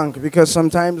in the bank? Because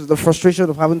sometimes the frustration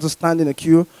of having to stand in a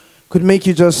queue could make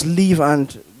you just leave,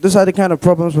 and these are the kind of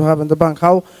problems we have in the bank.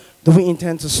 How do we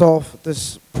intend to solve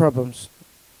these problems?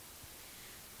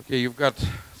 Okay, you've got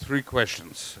three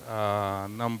questions.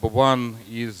 Number one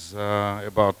is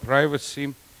about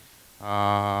privacy.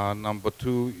 Number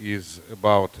two is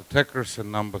about attackers,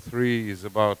 and number three is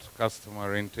about customer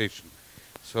orientation.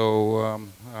 So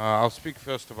I'll speak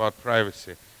first about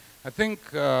privacy. I think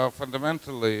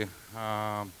fundamentally,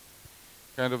 kind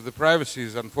of the privacy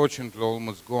is unfortunately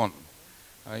almost gone,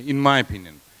 in my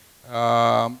opinion.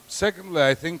 Secondly,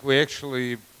 I think we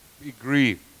actually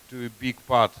agree to a big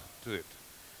part to it,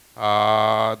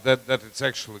 that it's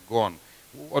actually gone.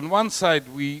 On one side,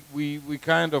 we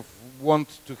kind of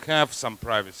want to have some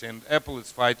privacy, and Apple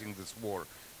is fighting this war,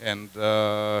 and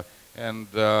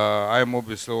I'm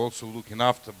obviously also looking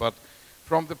after. But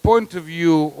from the point of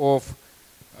view of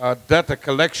data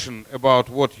collection about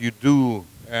what you do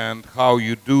and how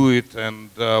you do it and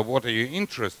what are your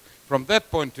interests, from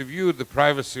that point of view, the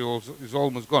privacy also is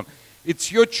almost gone.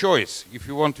 It's your choice if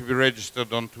you want to be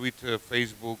registered on Twitter,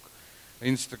 Facebook,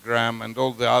 Instagram, and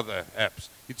all the other apps.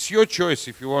 It's your choice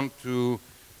if you want to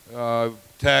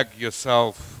tag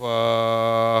yourself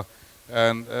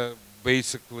and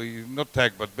basically, not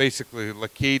tag, but basically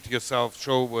locate yourself,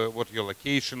 show what your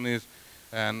location is,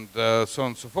 and so on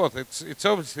and so forth. It's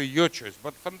obviously your choice,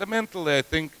 but fundamentally I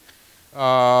think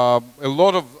a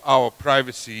lot of our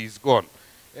privacy is gone.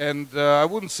 And I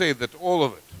wouldn't say that all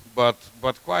of it,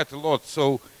 but quite a lot.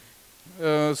 So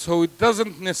it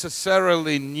doesn't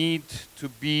necessarily need to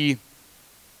be.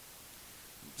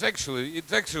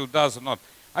 It actually does not.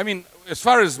 I mean, as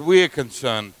far as we're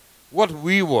concerned, what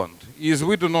we want is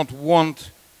we do not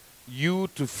want you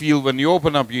to feel when you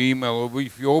open up your email or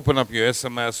if you open up your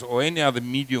SMS or any other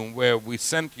medium where we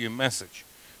send you a message,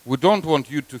 we don't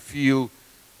want you to feel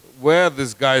where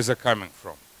these guys are coming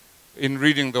from in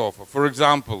reading the offer. For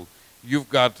example, you've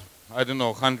got, I don't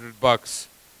know, $100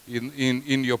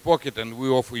 in your pocket and we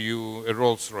offer you a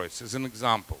Rolls Royce as an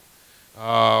example,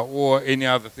 or any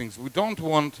other things. We don't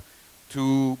want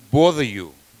to bother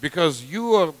you because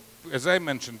you are, as I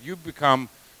mentioned, you become,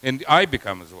 and I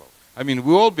become as well. I mean,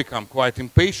 we all become quite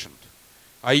impatient.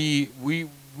 I.e., we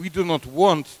do not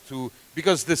want to,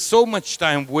 because there's so much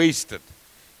time wasted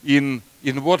in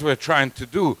what we're trying to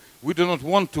do. We do not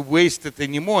want to waste it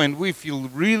anymore, and we feel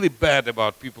really bad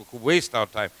about people who waste our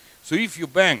time. So if your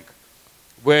bank,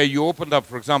 where you opened up,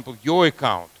 for example, your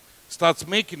account, starts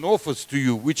making offers to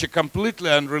you which are completely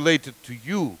unrelated to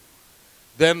you,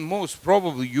 then most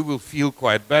probably you will feel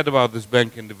quite bad about this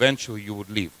bank and eventually you would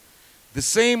leave. The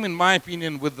same, in my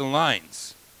opinion, with the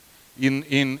lines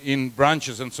in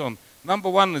branches and so on. Number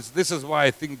one is, this is why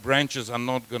I think branches are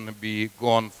not going to be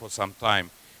gone for some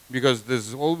time, because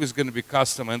there's always going to be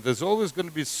customer and there's always going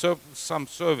to be some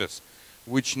service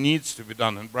which needs to be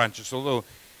done in branches, although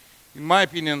in my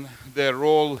opinion their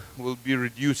role will be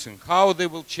reducing. How they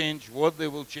will change, what they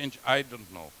will change, I don't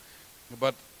know.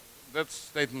 But that's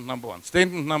statement number one.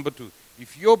 Statement number two,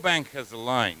 if your bank has a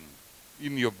line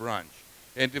in your branch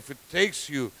and if it takes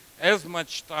you as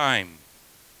much time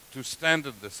to stand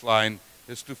at this line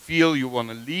as to feel you want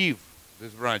to leave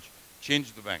this branch,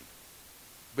 change the bank.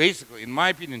 Basically, in my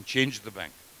opinion, change the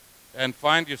bank and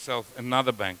find yourself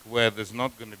another bank where there's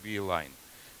not going to be a line.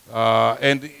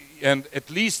 And at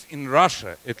least in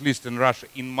Russia,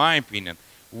 in my opinion,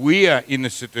 we are in a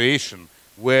situation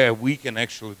where we can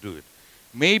actually do it.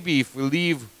 Maybe if we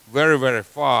live very, very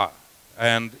far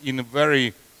and in a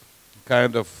very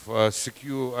kind of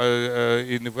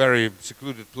in a very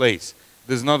secluded place,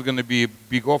 there's not going to be a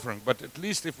big offering. But at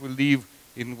least if we live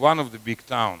in one of the big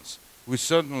towns, we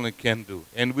certainly can do,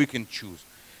 and we can choose.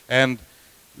 And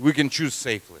we can choose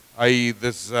safely. I.e.,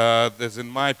 there's, in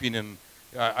my opinion,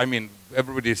 I mean,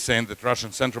 everybody is saying that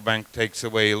Russian central bank takes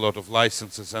away a lot of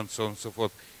licenses and so on and so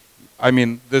forth. I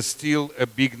mean, there's still a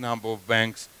big number of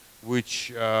banks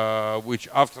which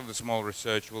after the small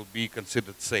research will be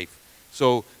considered safe.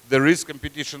 So there is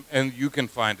competition and you can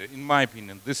find it. In my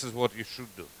opinion, this is what you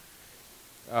should do.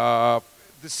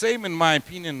 The same, in my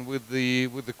opinion, with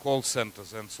the call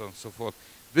centers and so on and so forth.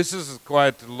 This is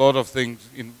quite a lot of things,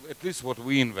 in at least what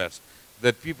we invest,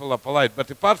 that people are polite.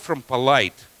 But apart from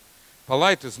polite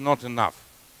is not enough.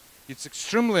 It's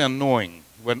extremely annoying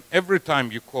when every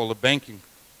time you call a banking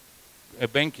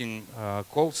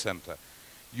call center,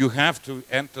 you have to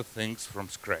enter things from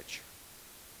scratch.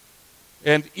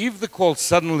 And if the call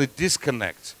suddenly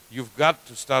disconnects, you've got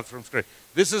to start from scratch.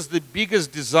 This is the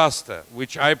biggest disaster,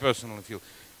 which I personally feel,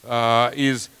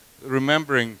 is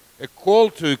remembering a call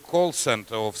to a call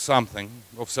center of something,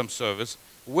 of some service,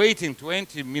 waiting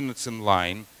 20 minutes in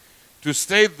line to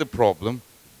state the problem,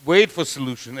 wait for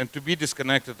solution, and to be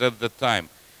disconnected at that time.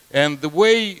 And the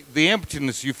way, the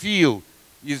emptiness you feel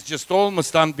is just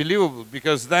almost unbelievable,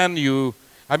 because then you,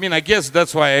 I mean, I guess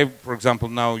that's why I, for example,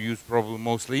 now use probably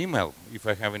mostly email if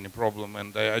I have any problem,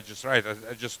 and I just write.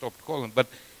 I just stopped calling. But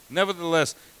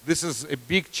nevertheless, this is a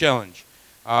big challenge,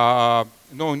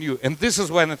 knowing you. And this is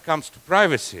when it comes to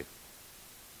privacy.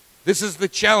 This is the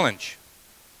challenge.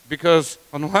 Because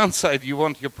on one side, you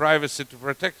want your privacy to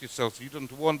protect yourself. You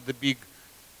don't want the big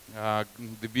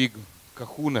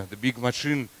kahuna, the big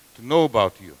machine to know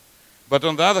about you. But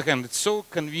on the other hand, it's so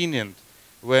convenient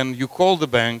when you call the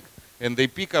bank and they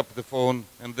pick up the phone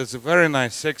and there's a very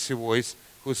nice, sexy voice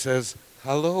who says,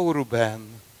 "Hello, Ruben."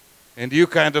 And you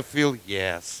kind of feel,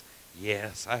 yes,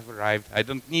 yes, I've arrived. I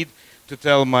don't need to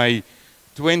tell my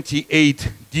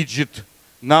 28-digit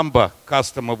number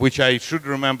customer, which I should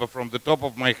remember from the top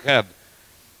of my head.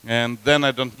 And then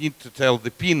I don't need to tell the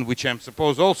PIN, which I'm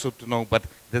supposed also to know, but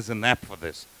there's an app for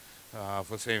this,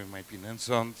 for saving my PIN and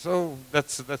so on. So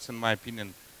that's in my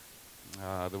opinion,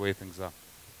 the way things are.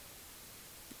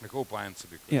 I hope I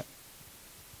answered your question.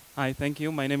 Yeah. Hi, thank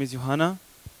you. My name is Johanna.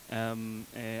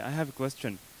 I have a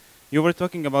question. You were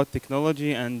talking about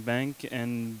technology and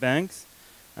banks,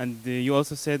 and you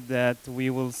also said that we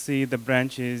will see the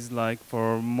branches like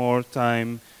for more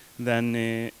time than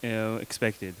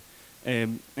expected.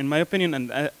 In my opinion,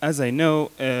 and as I know,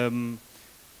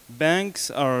 banks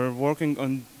are working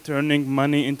on turning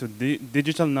money into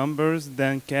digital numbers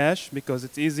than cash because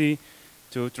it's easy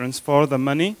to transfer the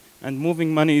money, and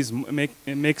moving money is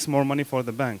makes more money for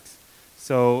the banks.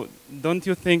 So don't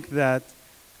you think that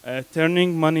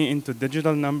turning money into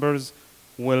digital numbers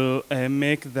will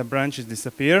make the branches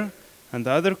disappear? And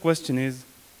the other question is,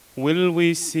 will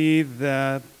we see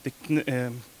the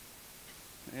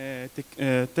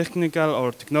technical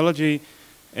or technology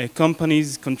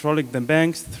companies controlling the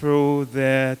banks through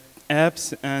the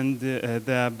apps and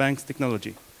the bank's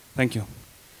technology? Thank you.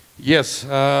 Yes.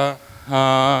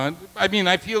 I mean,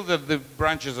 I feel that the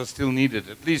branches are still needed.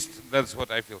 At least that's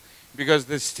what I feel. Because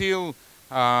there's still,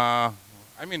 I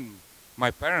mean,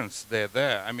 my parents, they're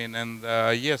there. I mean, and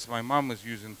yes, my mom is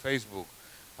using Facebook,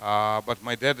 but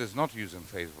my dad is not using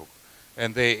Facebook.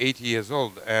 And they're 80 years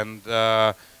old. And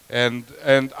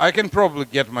I can probably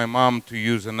get my mom to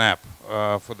use an app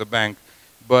for the bank.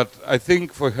 But I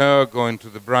think for her, going to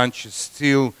the branch is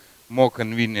still more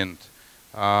convenient.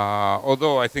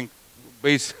 Although I think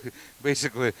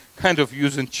basically kind of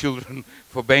using children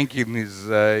for banking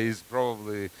is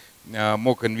probably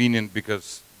more convenient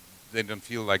because they don't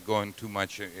feel like going too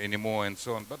much anymore and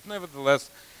so on. But nevertheless,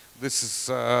 this is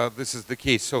the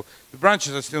case. So the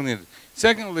branches are still needed.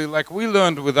 Secondly, like we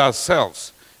learned with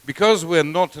ourselves, because we're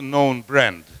not a known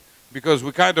brand, because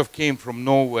we kind of came from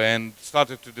nowhere and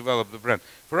started to develop the brand,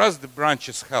 for us the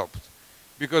branches helped.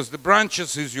 Because the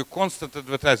branches is your constant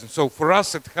advertising. So for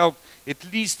us it helped at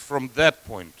least from that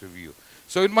point of view.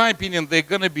 So in my opinion, they're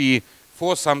going to be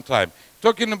for some time.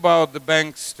 Talking about the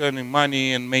banks turning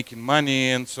money and making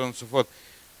money and so on and so forth,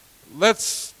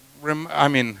 I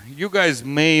mean, you guys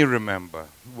may remember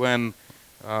when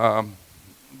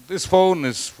this phone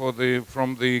is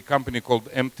from the company called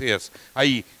MTS,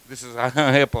 i.e. this is an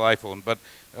Apple iPhone,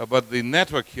 but the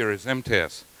network here is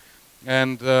MTS.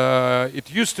 And it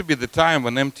used to be the time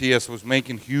when MTS was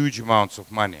making huge amounts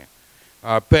of money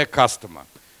per customer.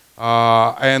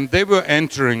 And they were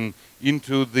entering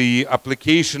into the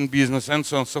application business and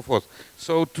so on and so forth.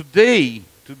 So today,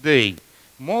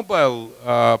 mobile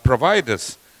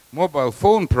providers, mobile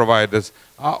phone providers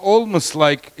are almost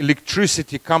like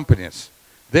electricity companies.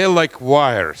 They're like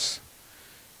wires.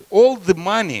 All the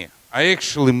money I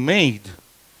actually made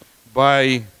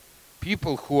by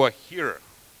people who are here,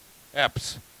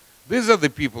 apps. These are the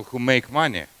people who make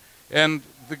money. And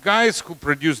the guys who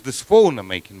produce this phone are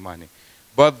making money.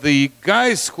 But the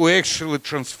guys who actually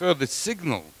transfer the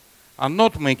signal are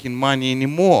not making money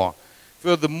anymore.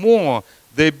 Furthermore,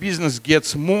 their business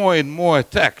gets more and more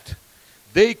attacked.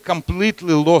 They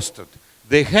completely lost it.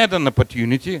 They had an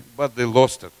opportunity, but they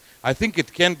lost it. I think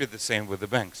it can be the same with the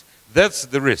banks. That's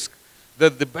the risk,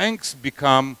 that the banks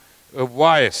become a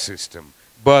wire system.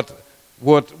 But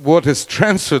what is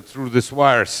transferred through this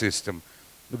wire system,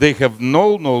 they have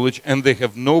no knowledge and they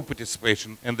have no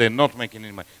participation and they're not making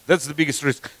any money. That's the biggest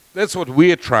risk. That's what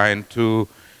we're trying to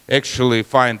actually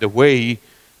find a way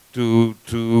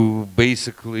to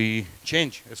basically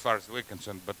change as far as we're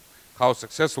concerned. But how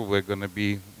successful we're going to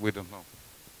be, we don't know.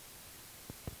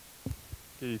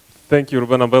 Okay. Thank you,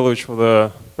 Ruben Abelovich, for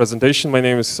the presentation. My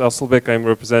name is Asılbek. I'm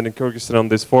representing Kyrgyzstan on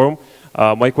this forum.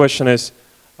 My question is,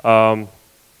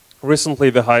 recently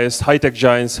the highest high-tech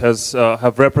giants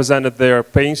have represented their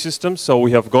paying systems. So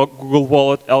we have got Google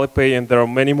Wallet, Alipay, and there are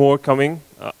many more coming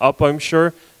up, I'm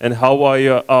sure, and how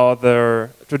other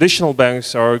traditional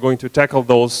banks are going to tackle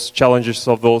those challenges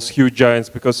of those huge giants,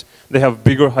 because they have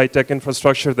bigger high-tech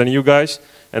infrastructure than you guys,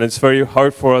 and it's very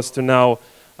hard for us to now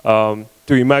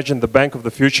to imagine the bank of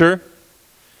the future.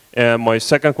 And my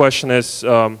second question is,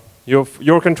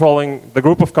 you're controlling the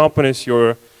group of companies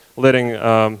you're leading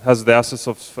has the assets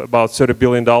of about $30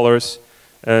 billion,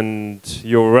 and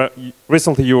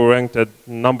recently you were ranked at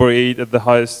number 8 at the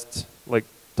highest, like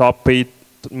top 8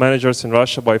 managers in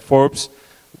Russia by Forbes.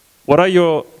 What are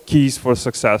your keys for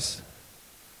success?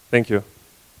 Thank you.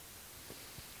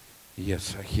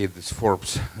 Yes, I hate this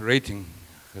Forbes rating.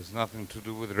 It has nothing to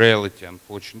do with reality,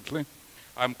 unfortunately.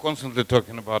 I'm constantly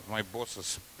talking about my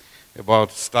bosses,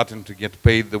 about starting to get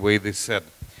paid the way they said.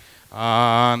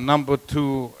 Number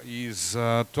 2 is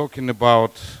talking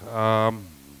about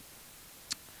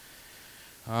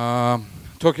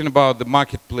the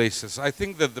marketplaces. I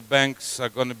think that the banks are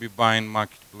going to be buying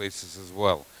marketplaces as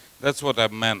well. That's what I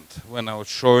meant when I was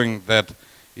showing that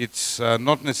it's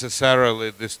not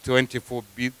necessarily this 24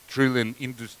 trillion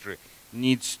industry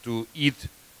needs to eat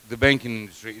the banking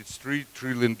industry. It's $3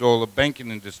 trillion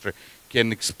banking industry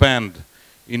can expand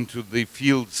into the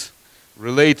fields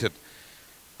related.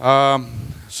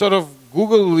 Sort of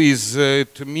Google is,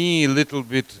 to me, a little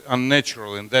bit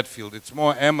unnatural in that field. It's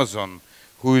more Amazon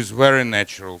who is very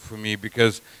natural for me,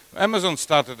 because Amazon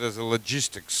started as a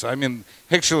logistics. I mean,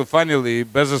 actually, finally,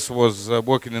 Bezos was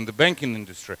working in the banking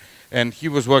industry, and he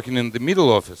was working in the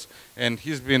middle office, and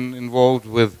he's been involved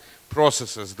with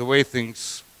processes, the way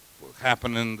things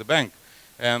happen in the bank,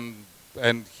 and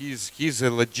he's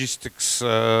a logistics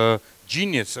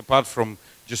genius, apart from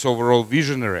just overall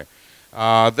visionary.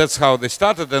 That's how they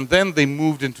started, and then they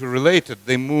moved into related.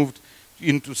 They moved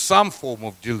into some form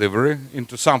of delivery,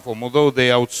 into some form, although they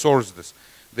outsource this.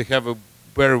 They have a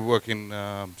very working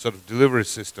sort of delivery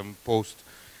system, post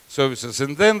services,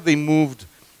 and then they moved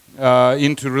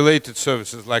into related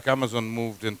services, like Amazon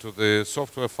moved into the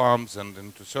software farms and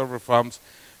into server farms,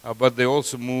 but they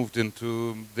also moved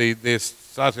into, they're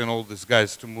starting all these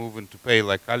guys to move into pay,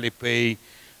 like Alipay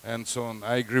and so on.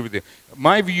 I agree with you.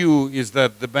 My view is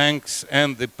that the banks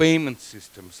and the payment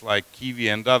systems like Kiwi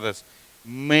and others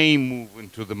may move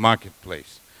into the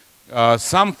marketplace.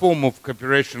 Some form of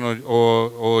cooperation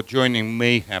or joining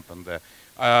may happen there.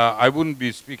 I wouldn't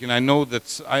be speaking. I know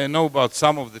about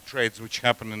some of the trades which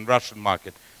happen in Russian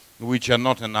market, which are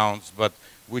not announced, but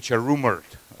which are rumored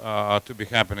to be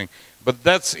happening. But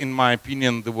that's, in my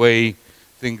opinion, the way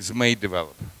things may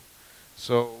develop.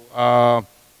 So,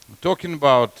 talking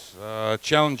about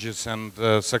challenges and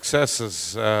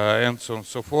successes and so on and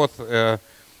so forth,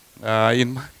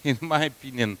 in my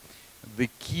opinion, the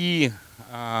key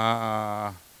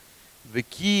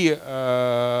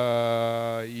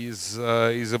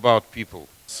is about people.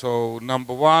 So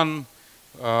number 1,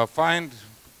 find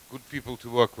good people to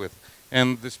work with,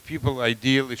 and these people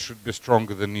ideally should be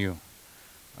stronger than you.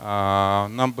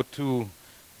 Number 2,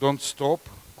 don't stop.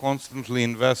 Constantly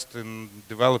invest in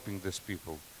developing these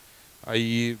people.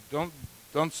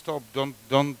 Don't stop.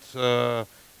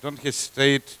 Don't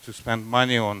hesitate to spend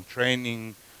money on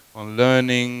training, on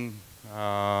learning.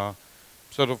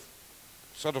 Sort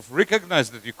of recognize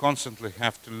that you constantly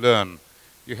have to learn.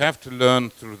 You have to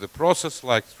learn through the process,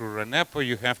 like through RANEPA.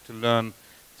 You have to learn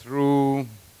through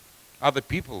other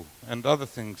people and other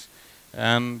things,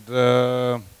 and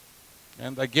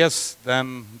I guess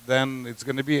then it's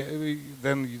going to be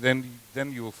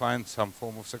then you will find some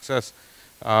form of success.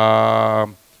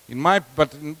 In my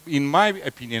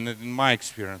opinion and in my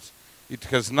experience, it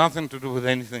has nothing to do with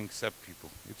anything except people.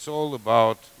 It's all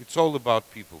about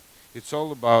people. It's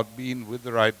all about being with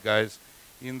the right guys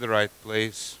in the right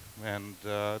place, and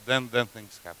then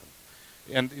things happen.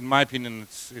 And in my opinion,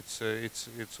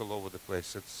 it's all over the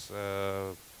place.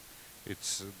 I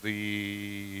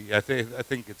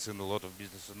think it's in a lot of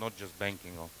businesses, not just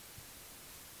banking.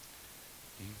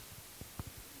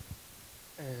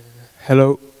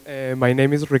 Hello, my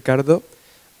name is Ricardo,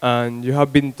 and you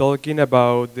have been talking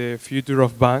about the future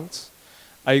of banks.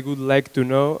 I would like to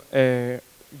know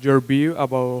your view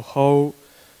about how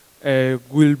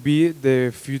will be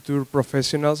the future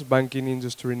professionals banking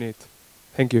industry need.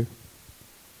 Thank you.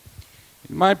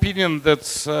 In my opinion,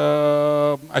 that's.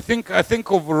 I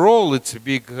think overall it's a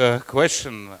big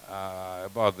question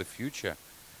about the future.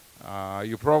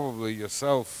 You probably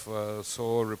yourself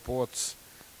saw reports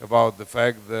about the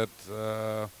fact that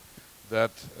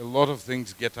that a lot of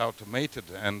things get automated,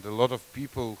 and a lot of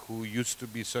people who used to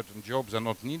be certain jobs are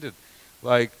not needed,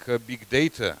 like big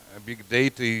data.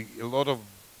 A lot of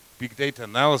big data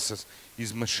analysis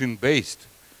is machine-based,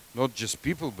 not just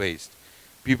people-based.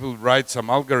 people write some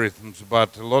algorithms,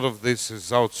 but a lot of this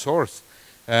is outsourced.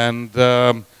 And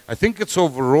I think it's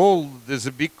overall, there's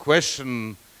a big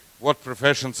question what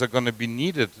professions are going to be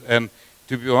needed. And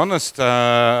to be honest,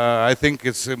 I think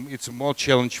it's a more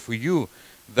challenge for you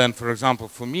than, for example,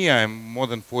 for me. I'm more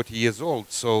than 40 years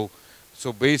old. So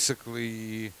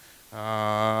basically,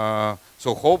 so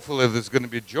hopefully there's going to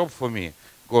be a job for me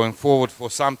going forward for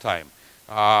some time.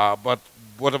 But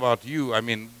what about you? I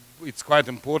mean, it's quite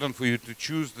important for you to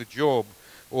choose the job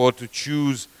or to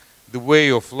choose the way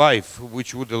of life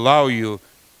which would allow you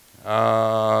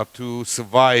to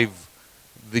survive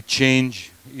the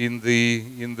change in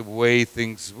the way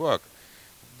things work.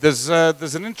 There's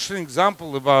an interesting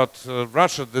example about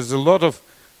Russia. There's a lot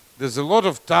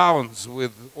of towns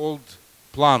with old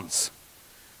plants,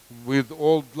 with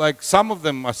old, like some of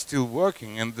them are still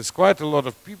working, and there's quite a lot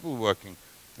of people working,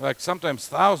 like sometimes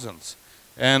thousands,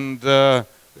 and there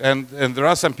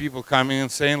are some people coming and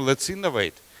saying, let's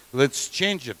innovate, let's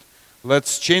change it,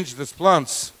 let's change these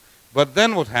plants. But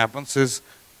then what happens is,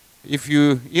 if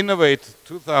you innovate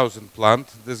 2,000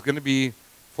 plant, there's going to be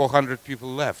 400 people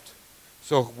left.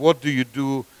 So what do you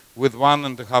do with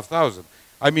 1,500?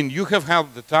 I mean, you have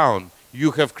helped the town.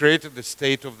 You have created a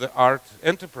state-of-the-art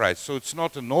enterprise. So it's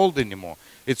not an old anymore.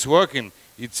 It's working.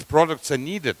 Its products are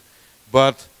needed.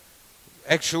 But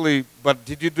actually, but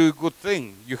did you do a good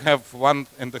thing? You have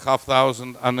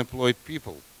 1,500 unemployed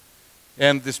people.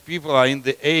 And these people are in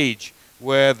the age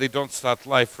where they don't start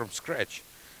life from scratch.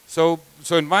 So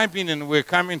in my opinion, we're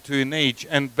coming to an age,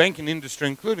 and banking industry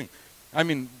including, I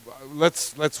mean,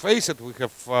 let's face it, we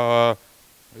have,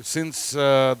 since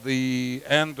the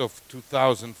end of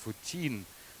 2014,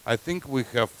 I think we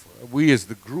as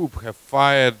the group have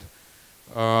fired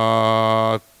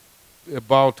about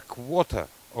quarter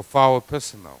of our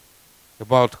personnel,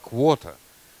 about quarter.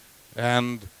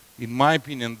 And in my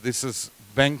opinion, this is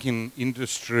banking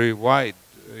industry-wide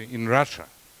in Russia.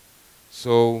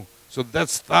 So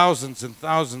that's thousands and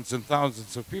thousands and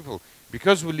thousands of people.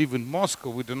 Because we live in Moscow,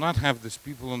 we do not have these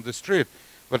people on the street.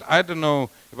 But I don't know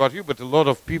about you, but a lot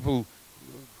of people,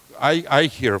 I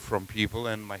hear from people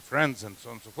and my friends and so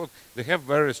on and so forth, they have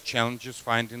various challenges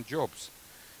finding jobs.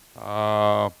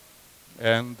 And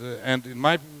in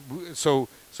my, so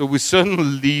we certainly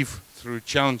live through a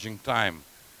challenging time.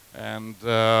 And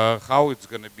how it's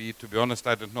going to be honest,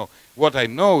 I don't know. What I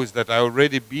know is that I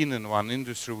already been in one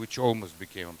industry which almost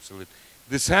became obsolete.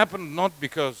 This happened not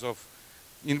because of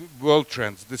world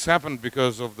trends. This happened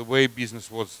because of the way business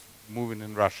was moving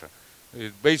in Russia.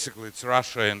 Basically, it's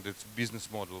Russia and its business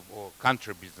model, or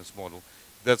country business model.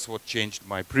 That's what changed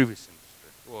my previous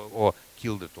industry, or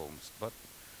killed it almost. But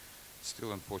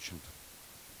still unfortunate.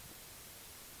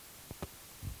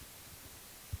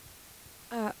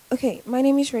 Okay, my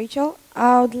name is Rachel.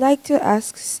 I would like to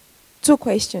ask two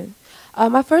questions.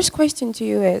 My first question to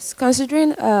you is,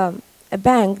 considering a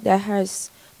bank that has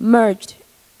merged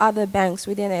other banks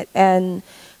within it, and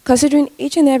considering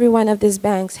each and every one of these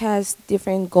banks has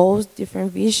different goals,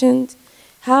 different visions,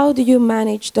 how do you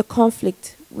manage the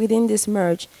conflict within this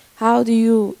merge? How do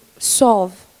you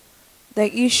solve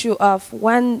the issue of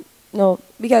one,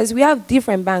 because we have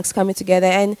different banks coming together,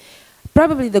 and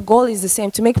probably the goal is the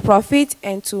same, to make profit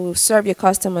and to serve your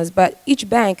customers, but each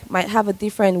bank might have a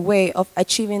different way of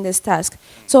achieving this task.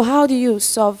 So how do you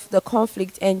solve the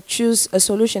conflict and choose a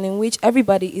solution in which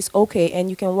everybody is okay and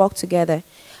you can work together?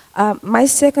 My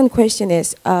second question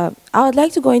is, I would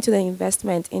like to go into the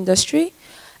investment industry,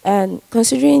 and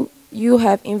considering you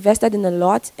have invested in a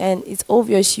lot and it's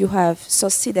obvious you have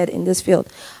succeeded in this field,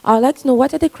 I would like to know,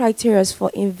 what are the criteria for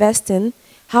investing?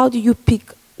 How do you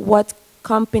pick what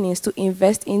companies to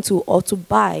invest into or to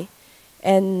buy,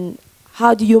 and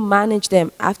how do you manage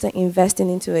them after investing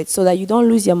into it so that you don't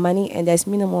lose your money and there's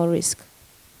minimal risk?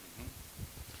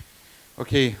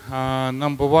 Okay,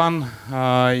 number one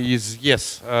is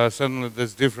yes, certainly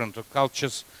there's different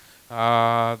cultures.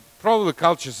 Probably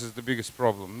cultures is the biggest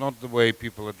problem, not the way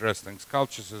people address things.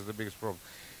 Cultures is the biggest problem.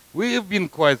 We have been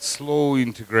quite slow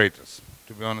integrators,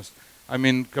 to be honest. I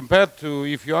mean, compared to,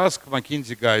 if you ask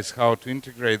McKinsey guys how to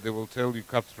integrate, they will tell you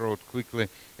cutthroat quickly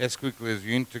as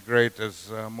you integrate,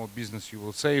 as more business you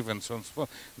will save, and so on and so forth.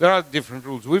 There are different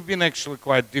rules. We've been actually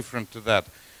quite different to that.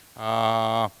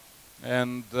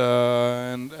 And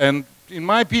in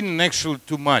my opinion, actually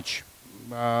too much,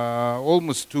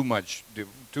 almost too much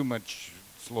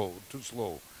slow, too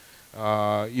slow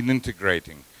in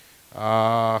integrating.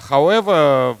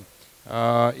 However,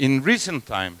 in recent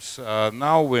times,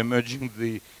 now we're merging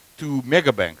the two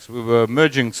mega banks. We were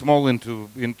merging small into,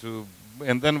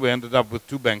 and then we ended up with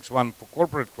two banks, one for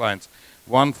corporate clients,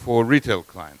 one for retail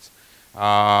clients.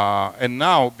 And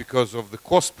now, because of the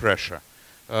cost pressure,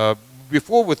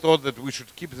 before we thought that we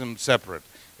should keep them separate.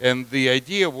 And the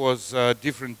idea was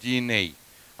different DNA,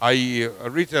 i.e. a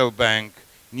retail bank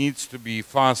needs to be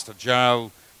fast,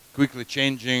 agile, quickly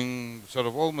changing, sort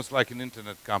of almost like an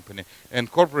internet company.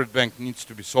 And corporate bank needs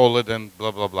to be solid and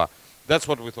blah, blah, blah. That's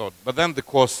what we thought. But then the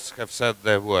costs have said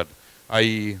their word,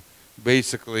 i.e.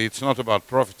 basically it's not about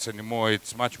profits anymore,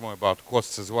 it's much more about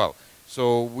costs as well.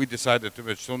 So we decided to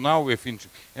merge. So now we're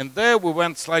finishing. And there we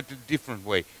went slightly different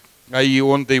way. I.e.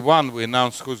 on day one we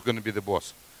announced who's going to be the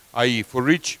boss. I.e. for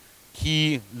each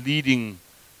key leading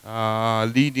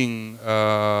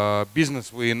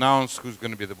business we announced who's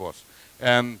going to be the boss.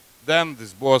 And then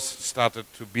this boss started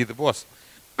to be the boss.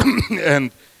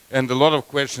 and a lot of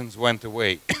questions went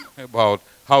away about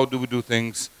how do we do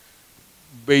things,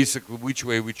 basically which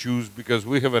way we choose, because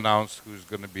we have announced who's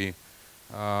going to be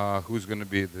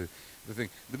the thing.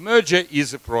 The merger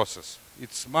is a process.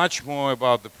 It's much more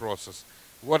about the process.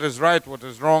 What is right, what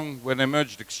is wrong. When I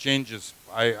merged exchanges,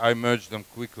 I merged them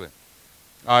quickly.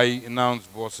 I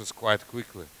announced bosses quite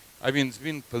quickly. I mean, it's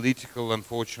been political,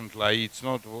 unfortunately.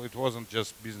 It wasn't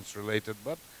just business related,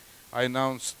 but I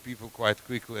announced people quite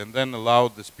quickly and then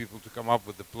allowed these people to come up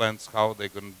with the plans, how they're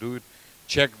going to do it,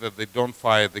 check that they don't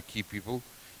fire the key people,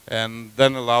 and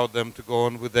then allowed them to go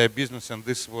on with their business. And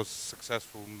this was a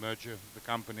successful merger. The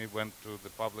company went to the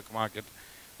public market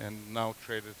and now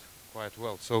traded quite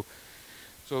well. So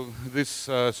this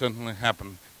certainly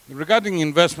happened. Regarding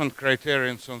investment criteria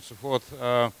and so on and so forth,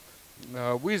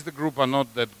 we as the group are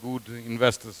not that good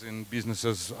investors in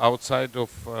businesses outside of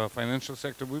financial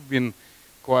sector. We've been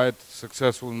quite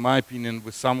successful, in my opinion,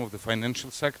 with some of the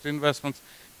financial sector investments.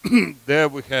 There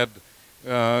we had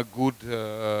some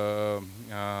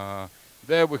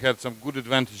good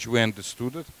advantage. We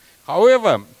understood it.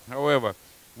 However,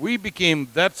 we became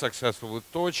that successful with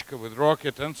Tochka, with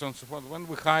Rocket, and so on and so forth when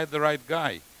we hired the right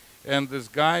guy. And this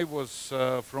guy was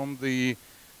from the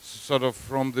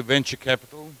venture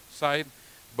capital side,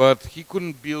 but he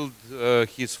couldn't build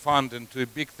his fund into a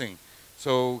big thing.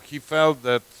 So he felt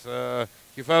that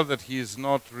he is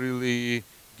not really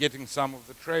getting some of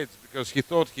the trades because he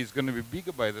thought he's going to be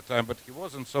bigger by the time, but he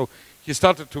wasn't. So he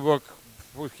started to look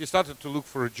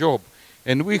for a job,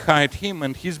 and we hired him,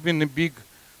 and he's been a big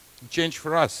change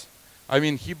for us. I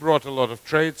mean, he brought a lot of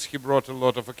trades, he brought a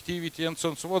lot of activity, and so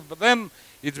on and so forth. But then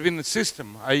it's been a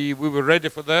system. We were ready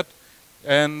for that,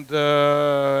 and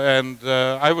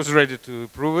I was ready to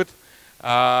prove it.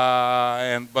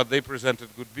 But they presented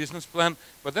good business plan.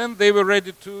 But then they were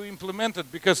ready to implement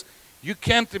it, because you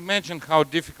can't imagine how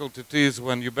difficult it is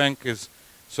when your bank is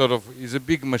a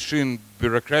big machine,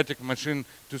 bureaucratic machine,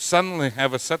 to suddenly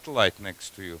have a satellite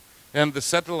next to you, and the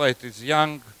satellite is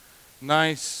young,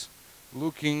 nice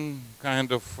looking,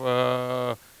 kind of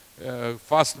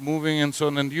fast moving and so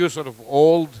on, and you're sort of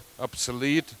old,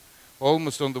 obsolete,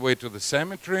 almost on the way to the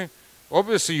cemetery.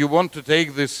 Obviously you want to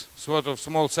take this sort of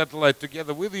small satellite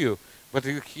together with you, but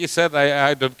he said,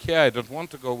 I don't care, I don't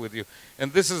want to go with you.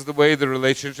 And this is the way the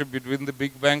relationship between the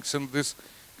big banks and this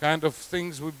kind of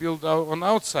things we build on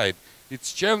outside.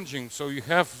 It's challenging, so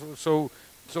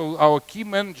our key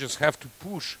managers have to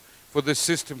push for the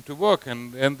system to work,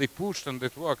 and they pushed and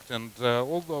it worked, and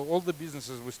all the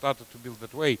businesses we started to build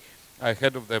that way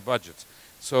ahead of their budgets.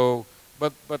 So,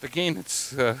 but again,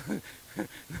 it's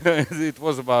it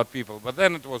was about people, but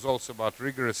then it was also about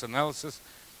rigorous analysis.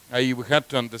 We had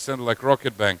to understand, like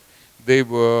Rocket Bank, they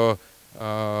had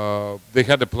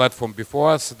a platform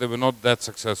before us. They were not that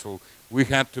successful. We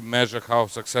had to measure how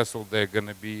successful they're going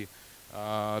to be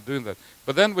doing that.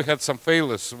 But then we had some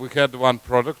failures. We had one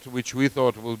product which we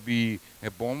thought will be a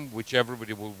bomb, which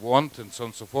everybody will want, and so on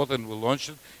and so forth, and we launched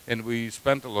it, and we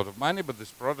spent a lot of money, but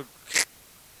this product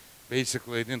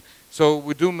basically didn't. So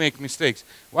we do make mistakes.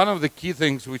 One of the key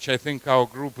things which I think our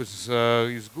group is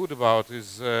good about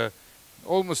is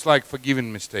almost like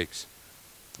forgiving mistakes.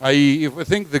 If we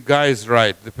think the guy is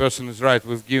right, the person is right,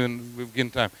 we've given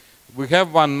time. We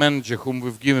have one manager whom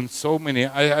we've given so many.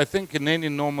 I think in any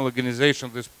normal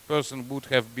organization, this person would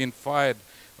have been fired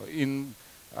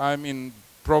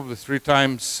probably 3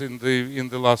 times in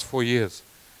the last 4 years,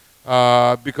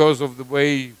 because of the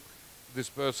way this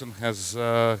person has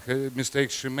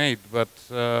mistakes she made. But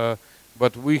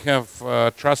we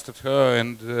have trusted her,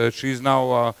 and she's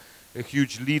now a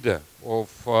huge leader of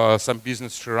some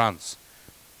business she runs.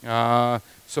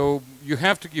 So you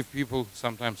have to give people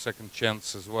sometimes second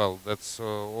chance as well. That's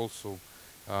also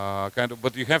kind of,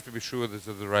 but you have to be sure these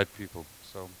are the right people.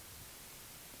 So,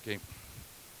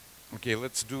 okay,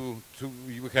 let's do two.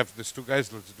 We have these 2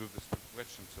 guys. Let's do these 2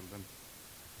 questions, and then.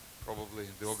 probably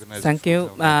the organizer. Thank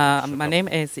you. My name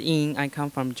is Yin. I come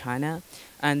from China.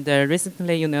 And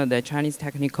recently, you know, the Chinese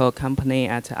technical company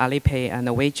at Alipay and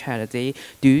WeChat, they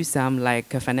do some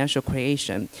like financial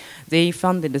creation. They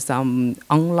funded some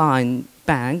online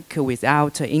bank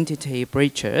without entity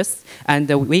breaches, and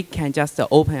we can just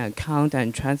open an account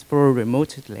and transfer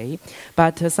remotely.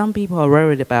 But some people are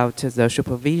worried about the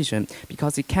supervision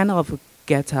because it kind of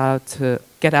get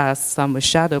us some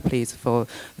shadow police for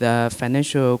the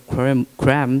financial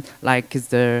crime, like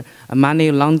the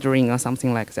money laundering or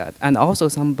something like that. And also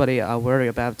somebody are worried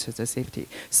about the safety.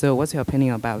 So what's your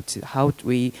opinion about how do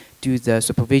we do the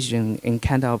supervision in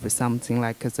kind of something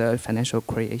like the financial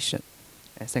creation?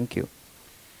 Thank you.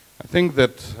 I think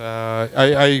that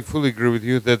I fully agree with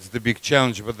you. That's the big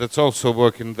challenge, but that's also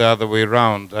working the other way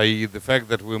around, i.e. the fact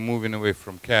that we're moving away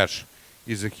from cash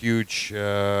is a huge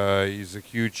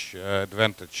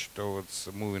advantage towards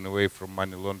moving away from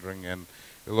money laundering and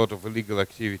a lot of illegal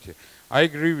activity. I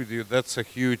agree with you. That's a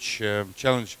huge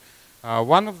challenge.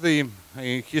 One of the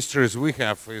histories we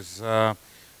have is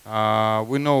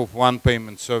we know of one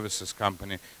payment services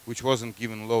company which wasn't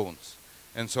given loans,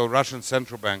 and so Russian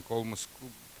central bank almost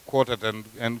caught it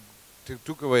and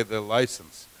took away their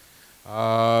license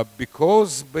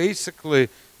because basically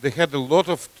they had a lot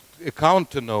of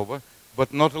account turnover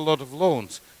but not a lot of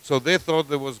loans. So they thought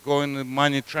there was going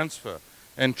money transfer,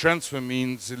 and transfer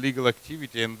means illegal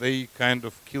activity, and they kind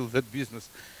of killed that business,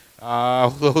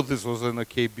 although this was an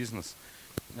okay business.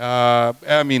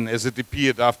 I mean, as it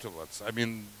appeared afterwards. I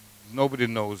mean, nobody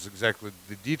knows exactly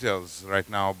the details right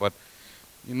now, but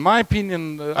in my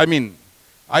opinion, I mean,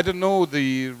 I don't know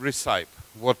the recipe,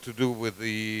 what to do with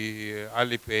the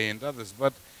Alipay and others,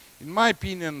 but in my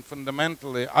opinion,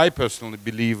 fundamentally, I personally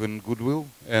believe in goodwill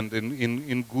and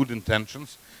in good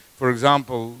intentions. For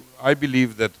example, I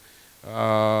believe that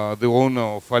the owner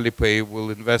of Alipay will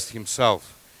invest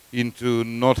himself into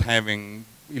not having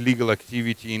illegal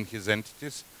activity in his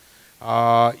entities,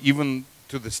 even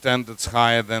to the standards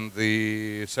higher than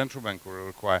the central bank will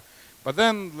require. But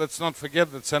then let's not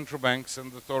forget that central banks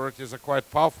and authorities are quite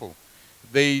powerful.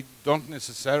 They don't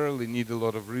necessarily need a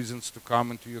lot of reasons to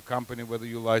come into your company, whether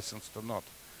you're licensed or not.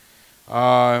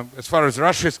 As far as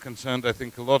Russia is concerned, I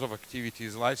think a lot of activity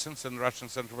is licensed, and Russian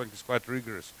central bank is quite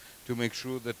rigorous to make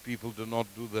sure that people do not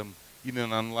do them in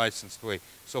an unlicensed way.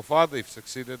 So far they've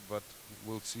succeeded, but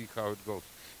we'll see how it goes.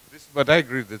 But I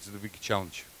agree that's the big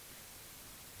challenge.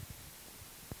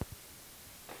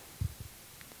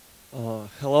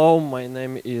 Hello, my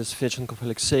name is Fechenkov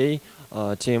Alexei,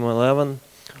 Team 11.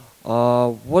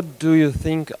 What do you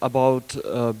think about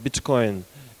Bitcoin?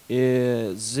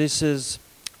 This is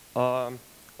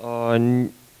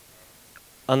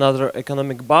another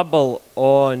economic bubble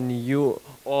or new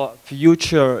or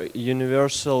future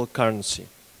universal currency?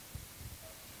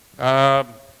 I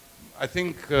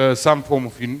think some form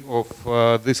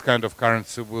of this kind of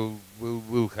currency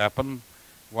will happen,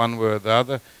 one way or the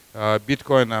other.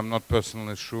 Bitcoin, I'm not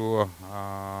personally sure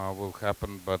will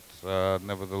happen, but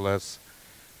nevertheless,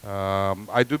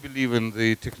 I do believe in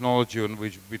the technology on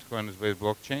which Bitcoin is based,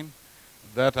 blockchain.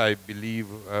 That I believe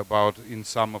about in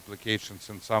some applications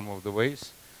in some of the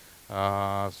ways.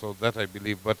 So that I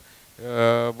believe, but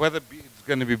whether it's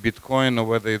going to be Bitcoin or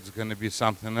whether it's going to be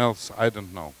something else, I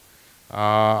don't know.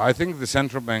 I think the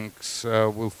central banks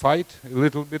will fight a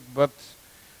little bit, but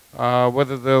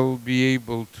whether they'll be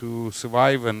able to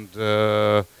survive, and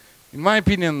in my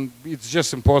opinion, it's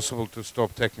just impossible to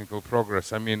stop technical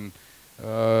progress. I mean, at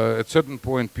a certain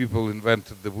point, people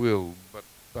invented the wheel, but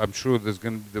I'm sure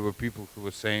there were people who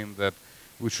were saying that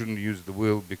we shouldn't use the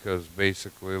wheel because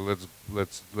basically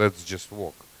let's just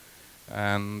walk.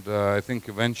 And I think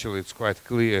eventually it's quite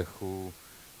clear who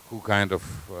kind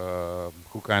of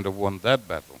won that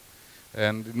battle.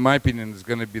 And in my opinion, it's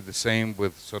going to be the same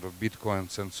with sort of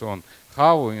Bitcoins and so on.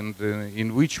 How,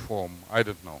 in which form, I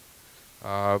don't know.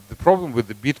 The problem with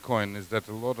the Bitcoin is that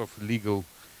a lot of illegal,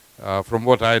 from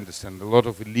what I understand, a lot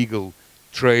of illegal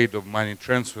trade of money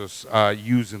transfers are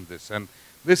using this. And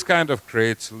this kind of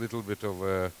creates a little bit of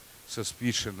a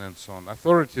suspicion and so on.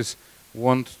 Authorities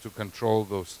want to control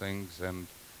those things, and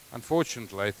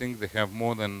unfortunately, I think they have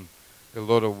more than a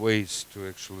lot of ways to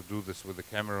actually do this with the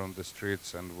camera on the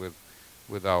streets and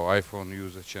with our iPhone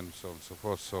usage and so on and so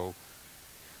forth. So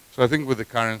I think with the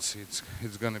currency,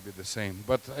 it's going to be the same.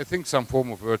 But I think some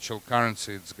form of virtual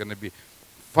currency, it's going to be.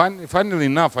 Funnily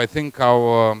enough, I think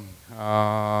our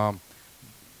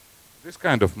this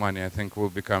kind of money, I think, will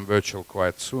become virtual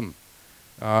quite soon.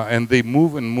 And they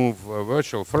move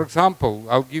virtual. For example,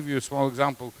 I'll give you a small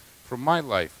example from my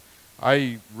life.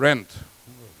 I rent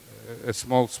a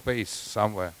small space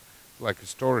somewhere, like a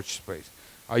storage space.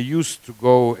 I used to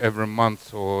go every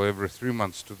month or every 3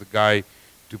 months to the guy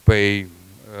to pay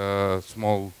a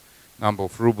small number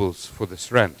of rubles for this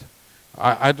rent.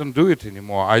 I don't do it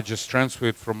anymore. I just transfer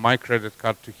it from my credit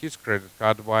card to his credit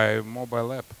card via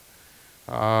mobile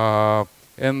app.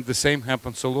 And the same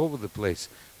happens all over the place.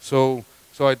 So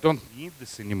I don't need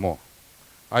this anymore.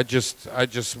 I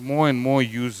just more and more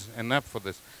use an app for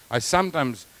this. I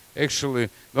sometimes actually,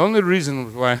 the only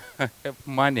reason why I have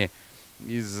money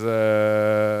is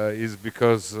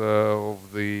because of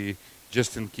the,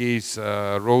 just in case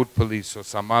road police or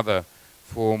some other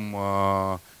form,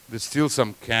 there's still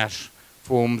some cash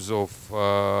forms of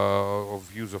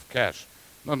use of cash.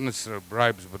 Not necessarily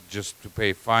bribes, but just to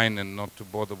pay a fine and not to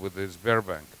bother with the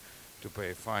Sberbank to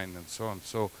pay a fine and so on.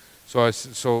 So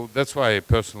that's why I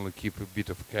personally keep a bit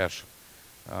of cash.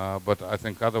 But I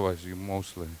think otherwise you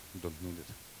mostly don't need it.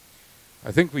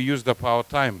 I think we used up our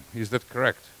time. Is that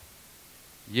correct?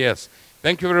 Yes.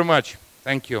 Thank you very much.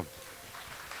 Thank you.